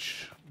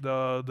patch,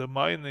 the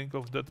mining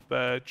of that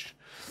patch,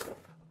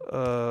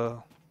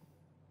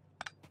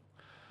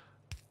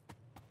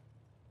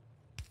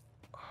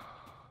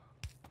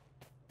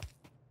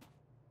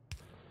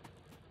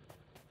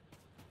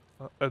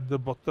 at the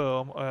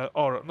bottom,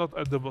 or not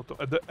at the bottom,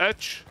 at the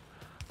edge,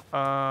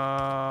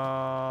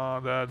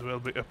 that will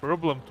be a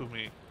problem to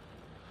me.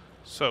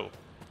 So,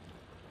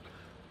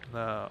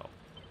 now,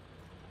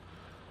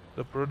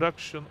 the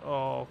production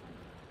of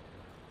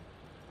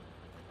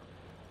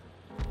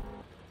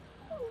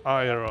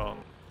iron.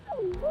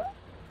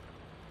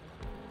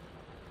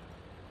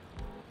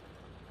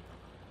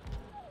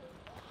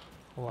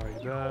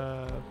 Like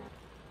that.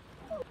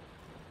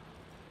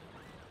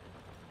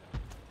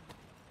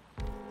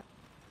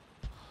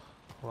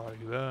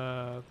 Like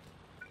that.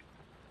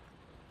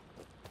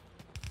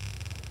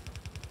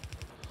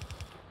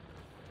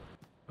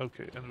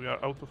 Okay, and we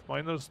are out of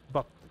miners,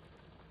 but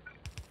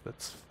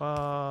that's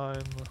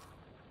fine.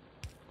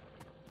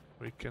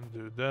 We can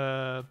do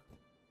that.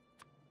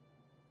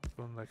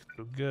 Connect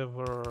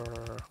together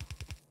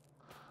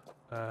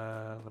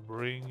and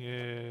bring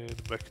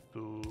it back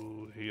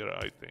to here,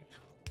 I think.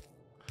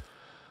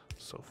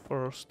 So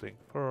first thing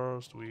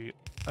first, we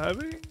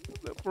having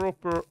the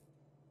proper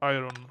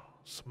iron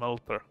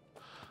smelter,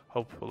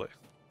 hopefully.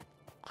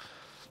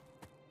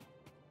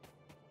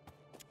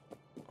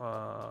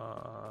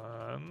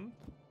 And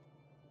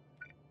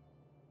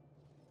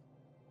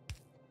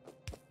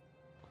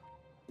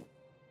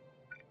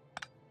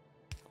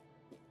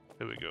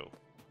here we go.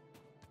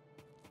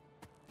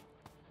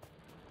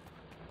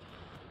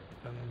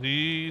 And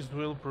these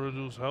will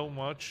produce how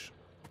much?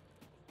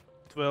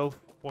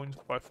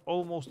 12.5,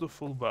 almost the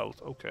full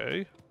belt,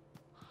 okay.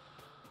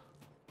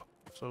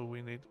 So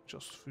we need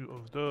just a few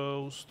of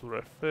those to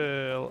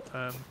refill,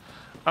 and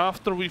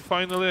after we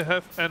finally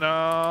have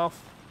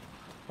enough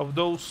of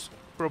those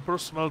proper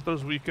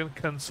smelters, we can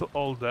cancel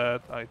all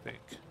that, I think.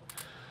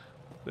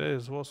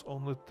 This was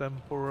only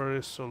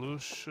temporary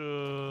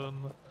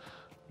solution.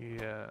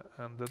 Yeah,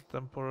 and the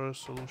temporary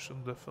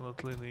solution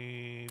definitely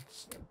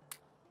needs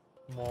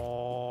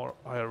more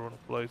iron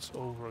plates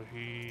over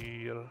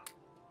here,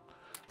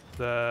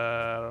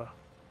 there,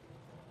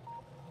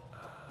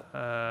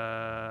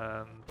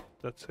 and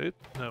that's it?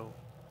 No.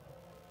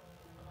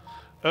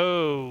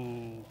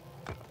 Oh,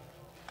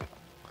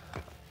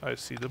 I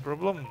see the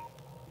problem.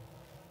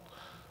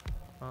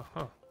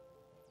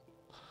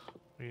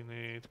 We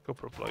need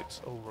copper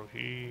plates over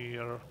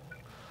here.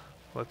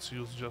 Let's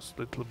use just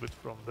a little bit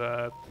from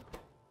that.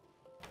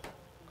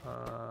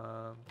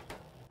 And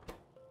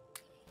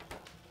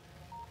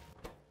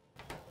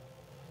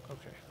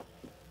okay.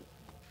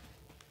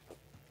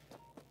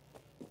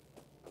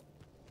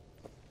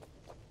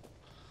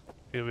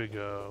 Here we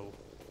go.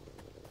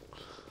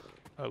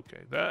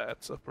 Okay,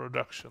 that's a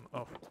production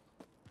of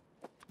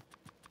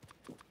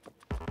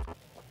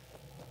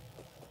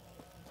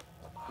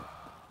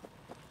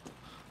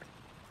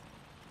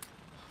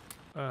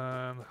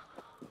and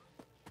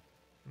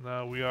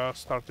now we are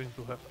starting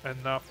to have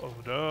enough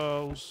of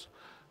those.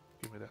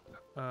 Give me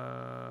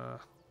that.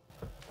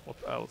 What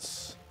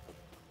else?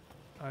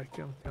 I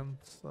can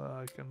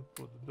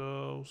put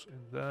those in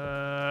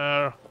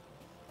there.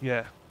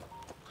 Yeah.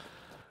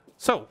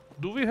 So,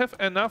 do we have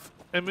enough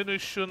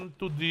ammunition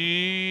to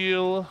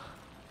deal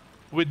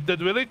with that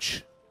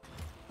village?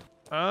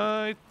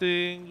 I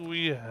think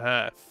we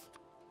have.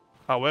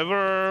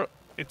 However,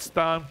 it's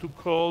time to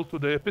call to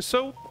the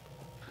episode,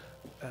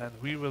 and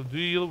we will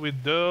deal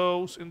with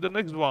those in the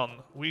next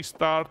one. We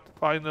start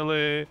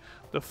finally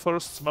the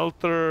first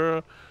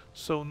smelter,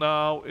 so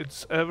now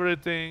it's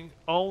everything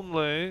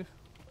only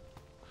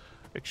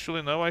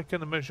Actually, now I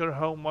can measure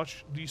how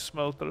much these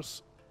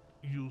smelters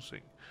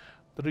using.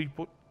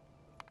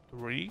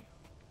 3.3.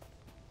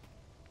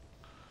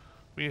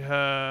 We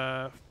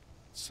have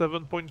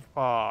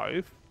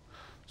 7.5.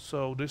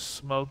 So this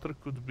smelter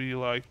could be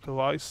like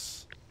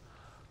twice.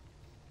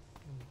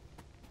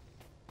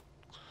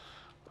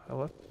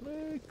 Let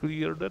me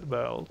clear that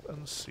belt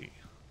and see.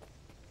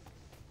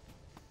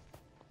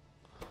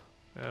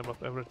 Yeah,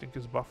 but everything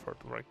is buffered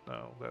right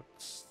now.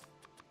 That's...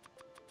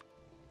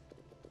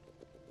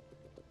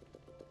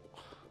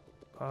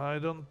 I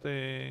don't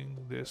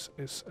think this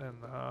is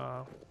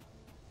enough.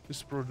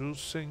 It's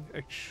producing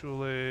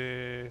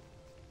actually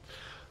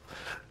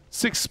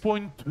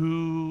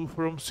 6.2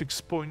 from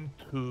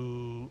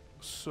 6.2.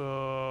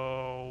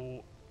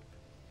 So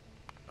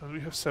and we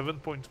have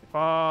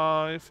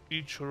 7.5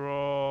 each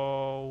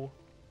row.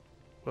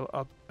 We'll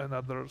add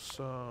another,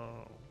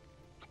 so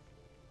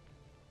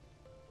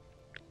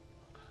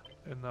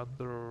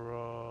another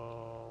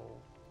row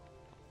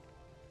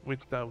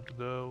without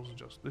those,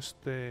 just this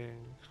thing.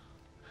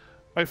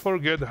 I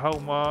forget how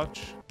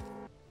much.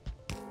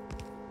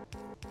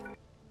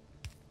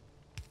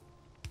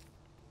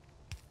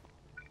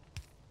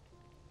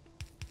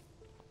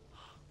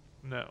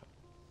 No.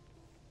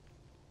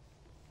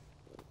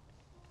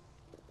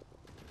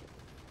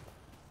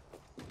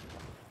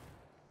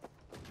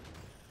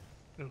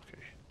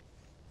 Okay.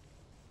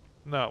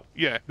 No.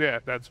 Yeah,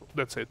 that's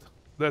it.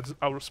 That's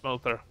our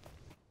smelter.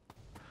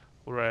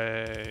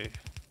 Hooray.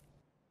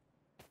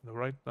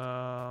 Right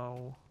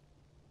now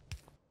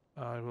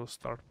I will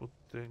start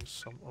putting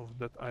some of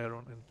that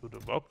iron into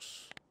the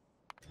box.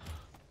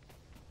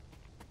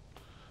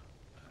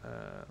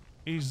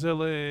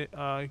 Easily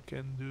I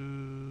can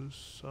do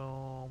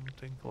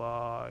something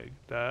like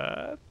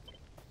that.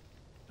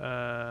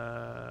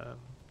 And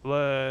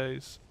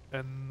place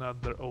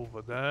another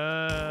over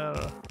there.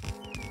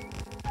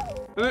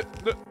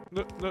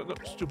 No,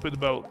 stupid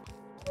belt.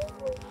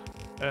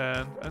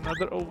 And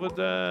another over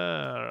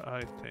there,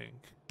 I think.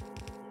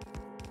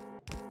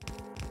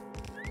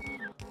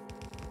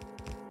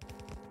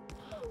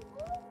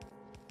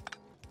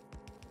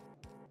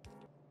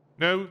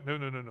 No.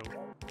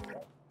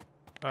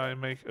 I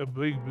make a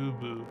big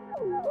boo-boo.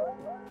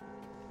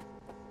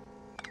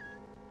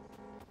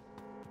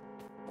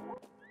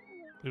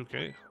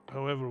 Okay,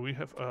 however, we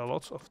have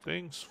lots of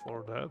things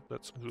for that.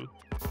 That's good.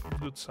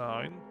 Good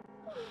sign.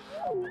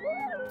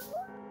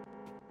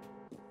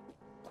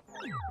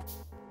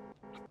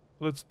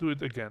 Let's do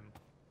it again.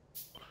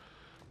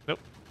 Nope.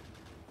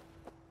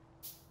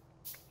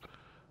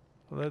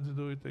 Let's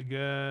do it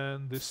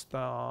again, this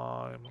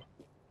time.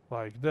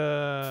 Like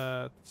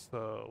that.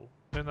 So,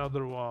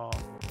 another one.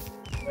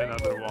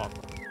 Another one.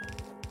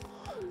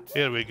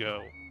 Here we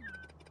go.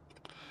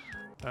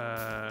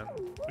 And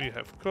we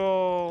have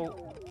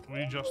coal.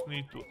 We just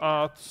need to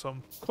add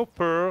some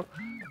copper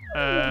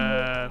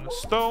and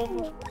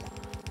stone.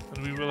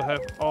 And we will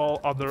have all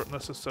other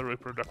necessary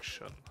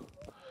production.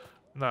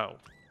 Now.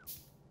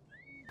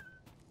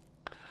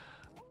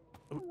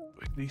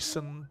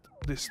 Decent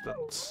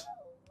distance.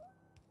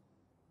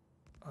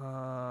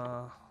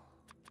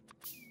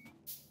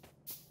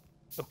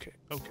 Okay.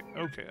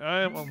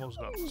 I am almost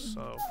done.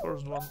 So,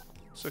 first one,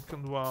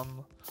 second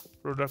one,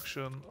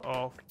 production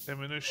of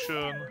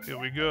ammunition. Here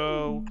we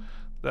go.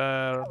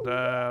 There.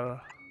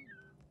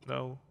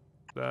 No,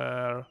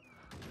 there.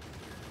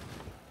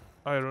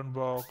 Iron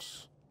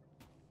box.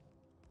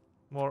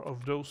 More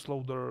of those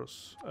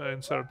loaders,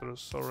 inserters,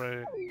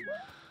 sorry.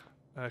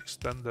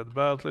 Extend that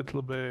belt a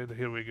little bit.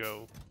 Here we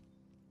go.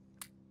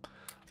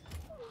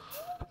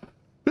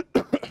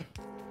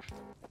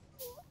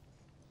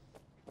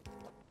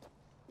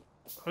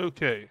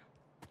 Okay.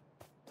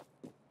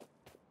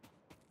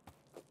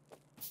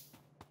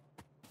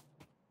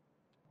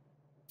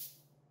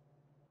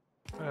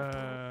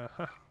 And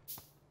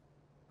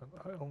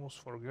I almost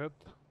forget.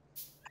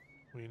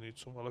 We need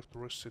some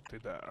electricity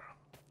there.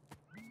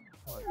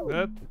 Like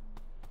that.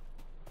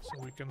 So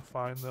we can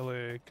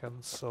finally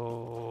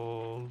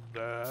cancel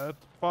that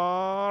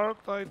part,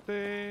 I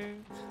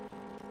think.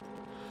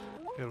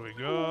 Here we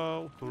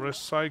go. To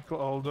recycle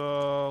all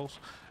those.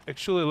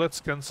 Actually,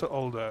 let's cancel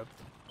all that.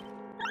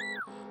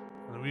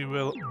 And we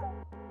will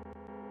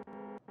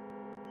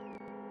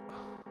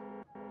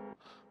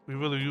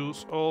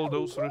use all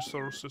those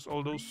resources,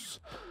 all those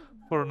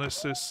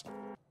furnaces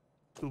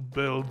to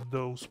build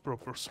those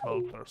proper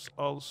smelters.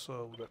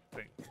 Also that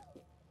thing.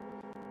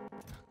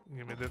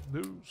 Give me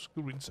those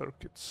green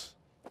circuits.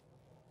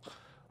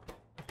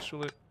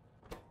 Actually,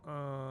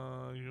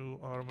 you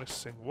are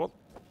missing what?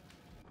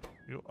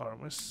 You are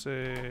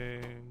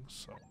missing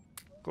some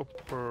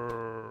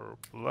copper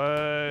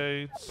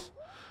plates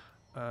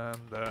and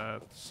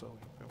that, so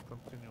you can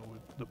continue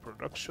with the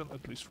production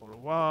at least for a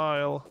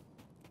while.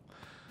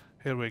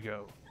 Here we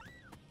go.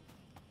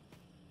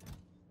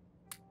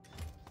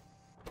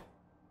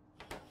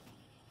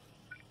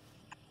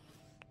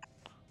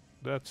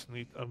 That's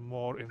need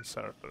more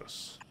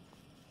inserters.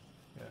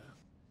 Yeah.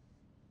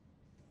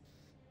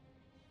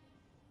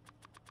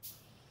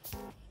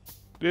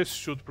 This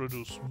should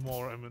produce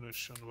more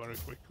ammunition very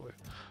quickly.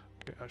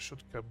 Okay, I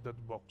should keep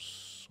that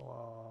box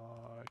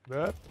like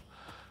that.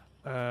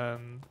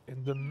 And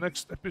in the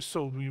next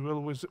episode we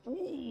will visit...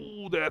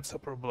 Ooh, that's a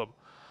problem.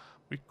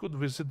 We could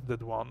visit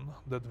that one,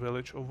 that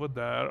village over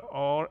there,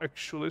 or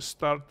actually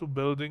start to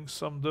building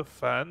some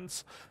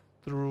defense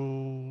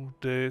through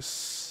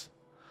this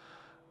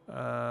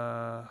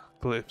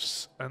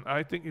cliffs. And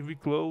I think if we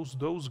close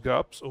those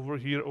gaps over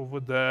here,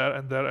 over there,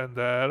 and there, and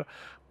there,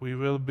 we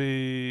will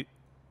be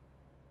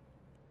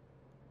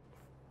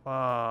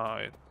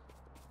fine.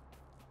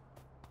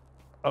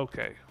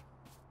 Okay.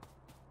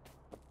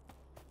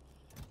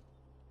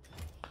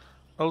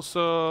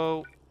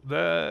 Also,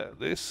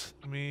 this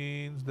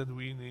means that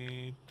we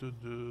need to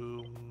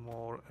do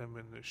more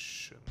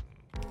ammunition.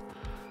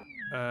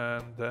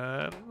 And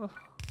then...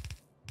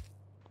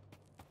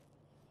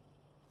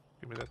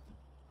 Give me that.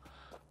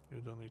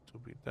 You don't need to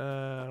be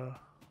there.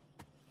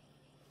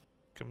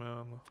 Come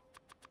on.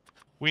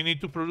 We need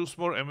to produce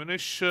more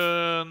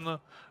ammunition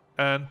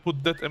and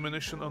put that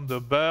ammunition on the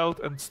belt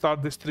and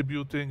start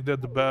distributing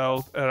that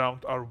belt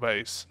around our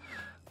base.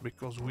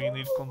 Because we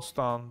need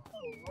constant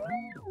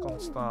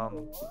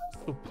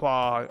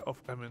supply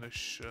of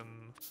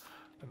ammunition.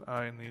 And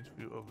I need a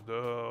few of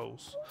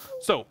those.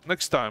 So,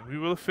 next time we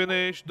will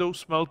finish those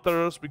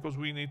smelters because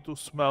we need to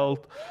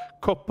smelt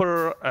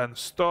copper and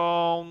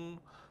stone.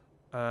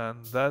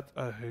 And that's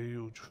a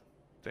huge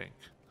thing.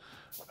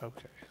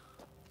 Okay.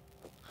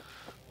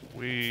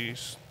 We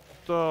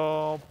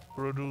stop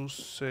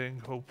producing,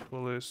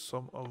 hopefully,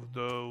 some of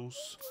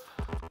those.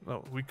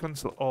 No, we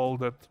cancel all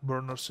that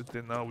burner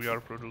city. Now we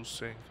are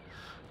producing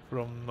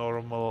from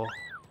normal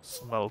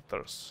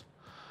smelters.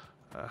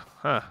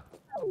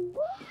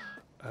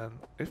 And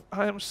if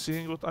I am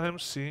seeing what I am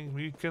seeing,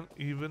 we can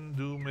even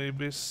do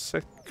maybe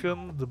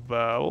second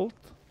belt.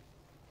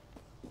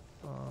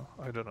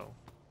 I don't know.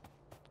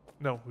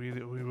 No, we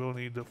will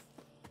need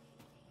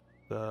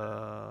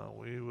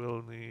we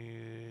will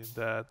need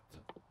that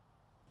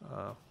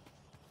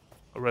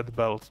red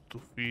belt to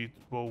feed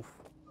both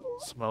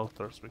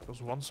smelters,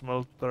 because one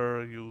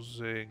smelter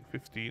using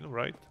 15,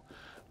 right?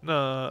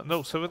 No,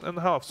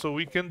 7.5. So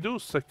we can do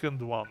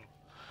second one.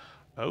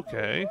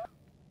 Okay.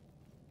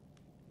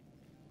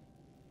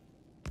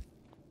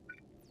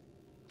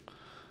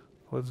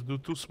 Let's do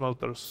 2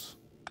 smelters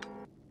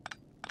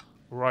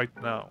right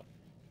now.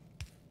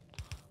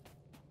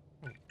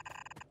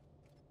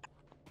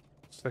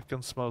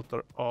 Second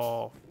smelter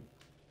off.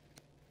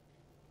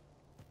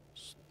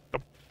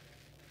 Stop.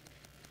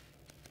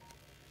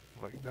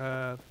 Like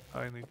that.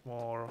 I need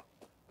more.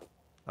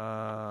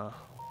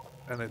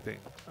 Anything.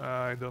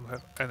 I don't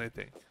have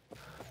anything.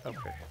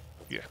 Okay.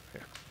 Yeah.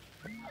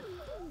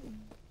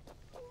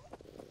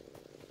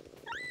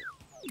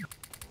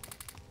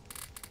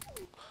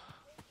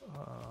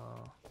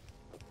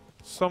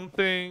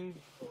 Something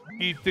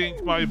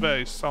eating my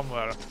base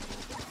somewhere.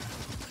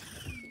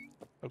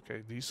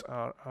 Okay, these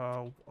are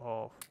out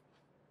of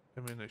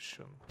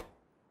ammunition.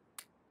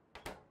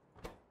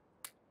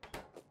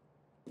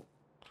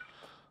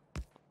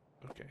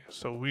 Okay,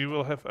 so we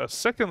will have a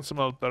second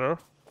smelter.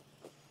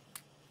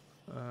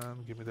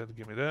 And give me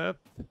that.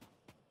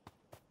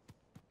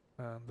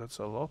 And that's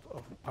a lot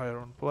of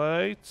iron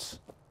plates.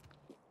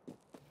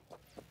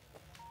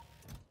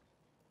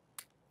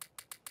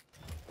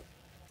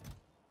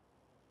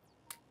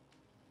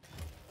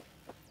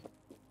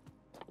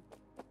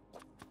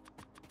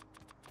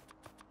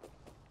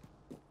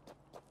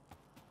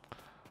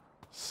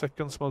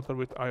 Second smelter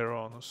with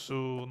iron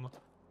soon.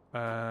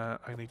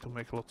 I need to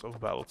make lots of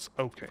belts.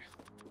 Okay.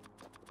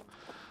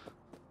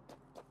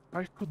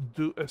 I could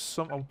do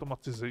some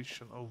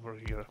automatization over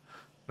here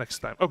next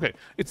time. Okay,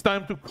 it's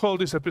time to call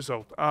this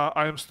episode.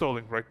 I am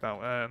stalling right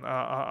now, and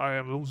I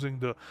am losing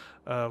the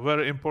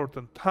very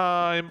important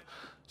time.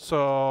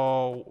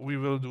 So we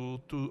will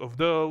do 2 of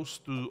those,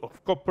 2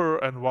 of copper,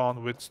 and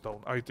 1 with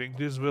stone. I think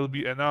this will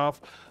be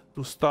enough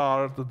to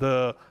start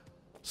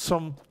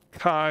some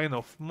kind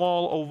of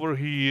mall over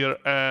here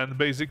and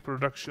basic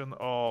production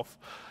of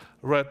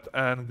red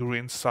and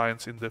green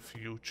signs in the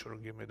future.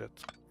 Give me that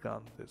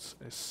gun. This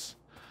is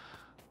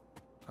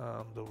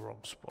on the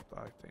wrong spot,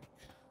 I think.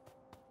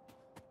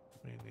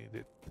 We need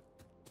it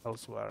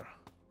elsewhere.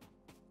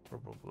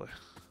 Probably.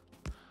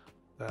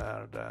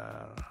 There.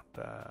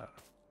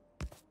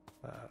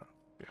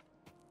 Yeah.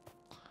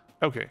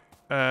 Okay.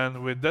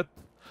 And with that,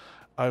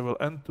 I will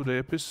end today's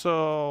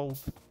episode.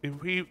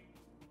 If we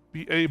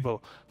be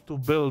able to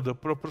build a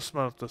proper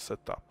smelter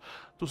setup,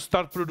 to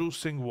start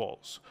producing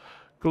walls,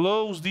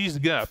 close these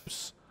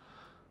gaps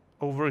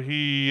over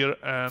here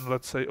and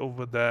let's say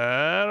over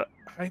there,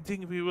 I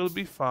think we will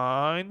be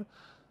fine.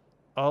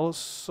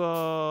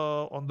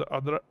 Also on the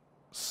other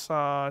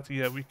side,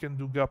 yeah, we can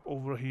do gap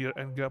over here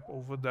and gap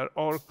over there,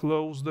 or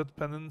close that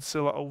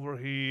peninsula over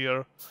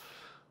here.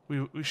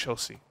 We shall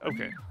see.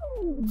 Okay.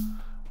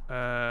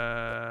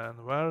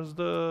 And where's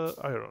the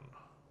iron?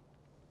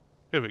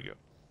 Here we go.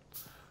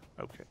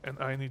 Okay, and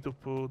I need to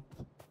put...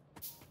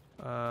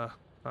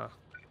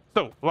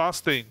 So,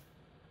 last thing.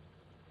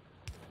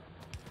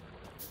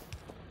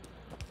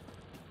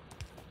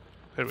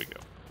 There we go.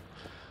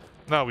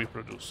 Now we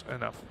produce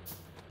enough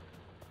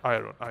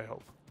iron, I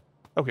hope.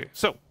 Okay,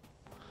 so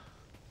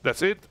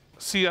that's it.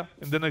 See ya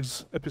in the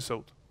next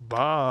episode.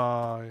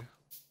 Bye.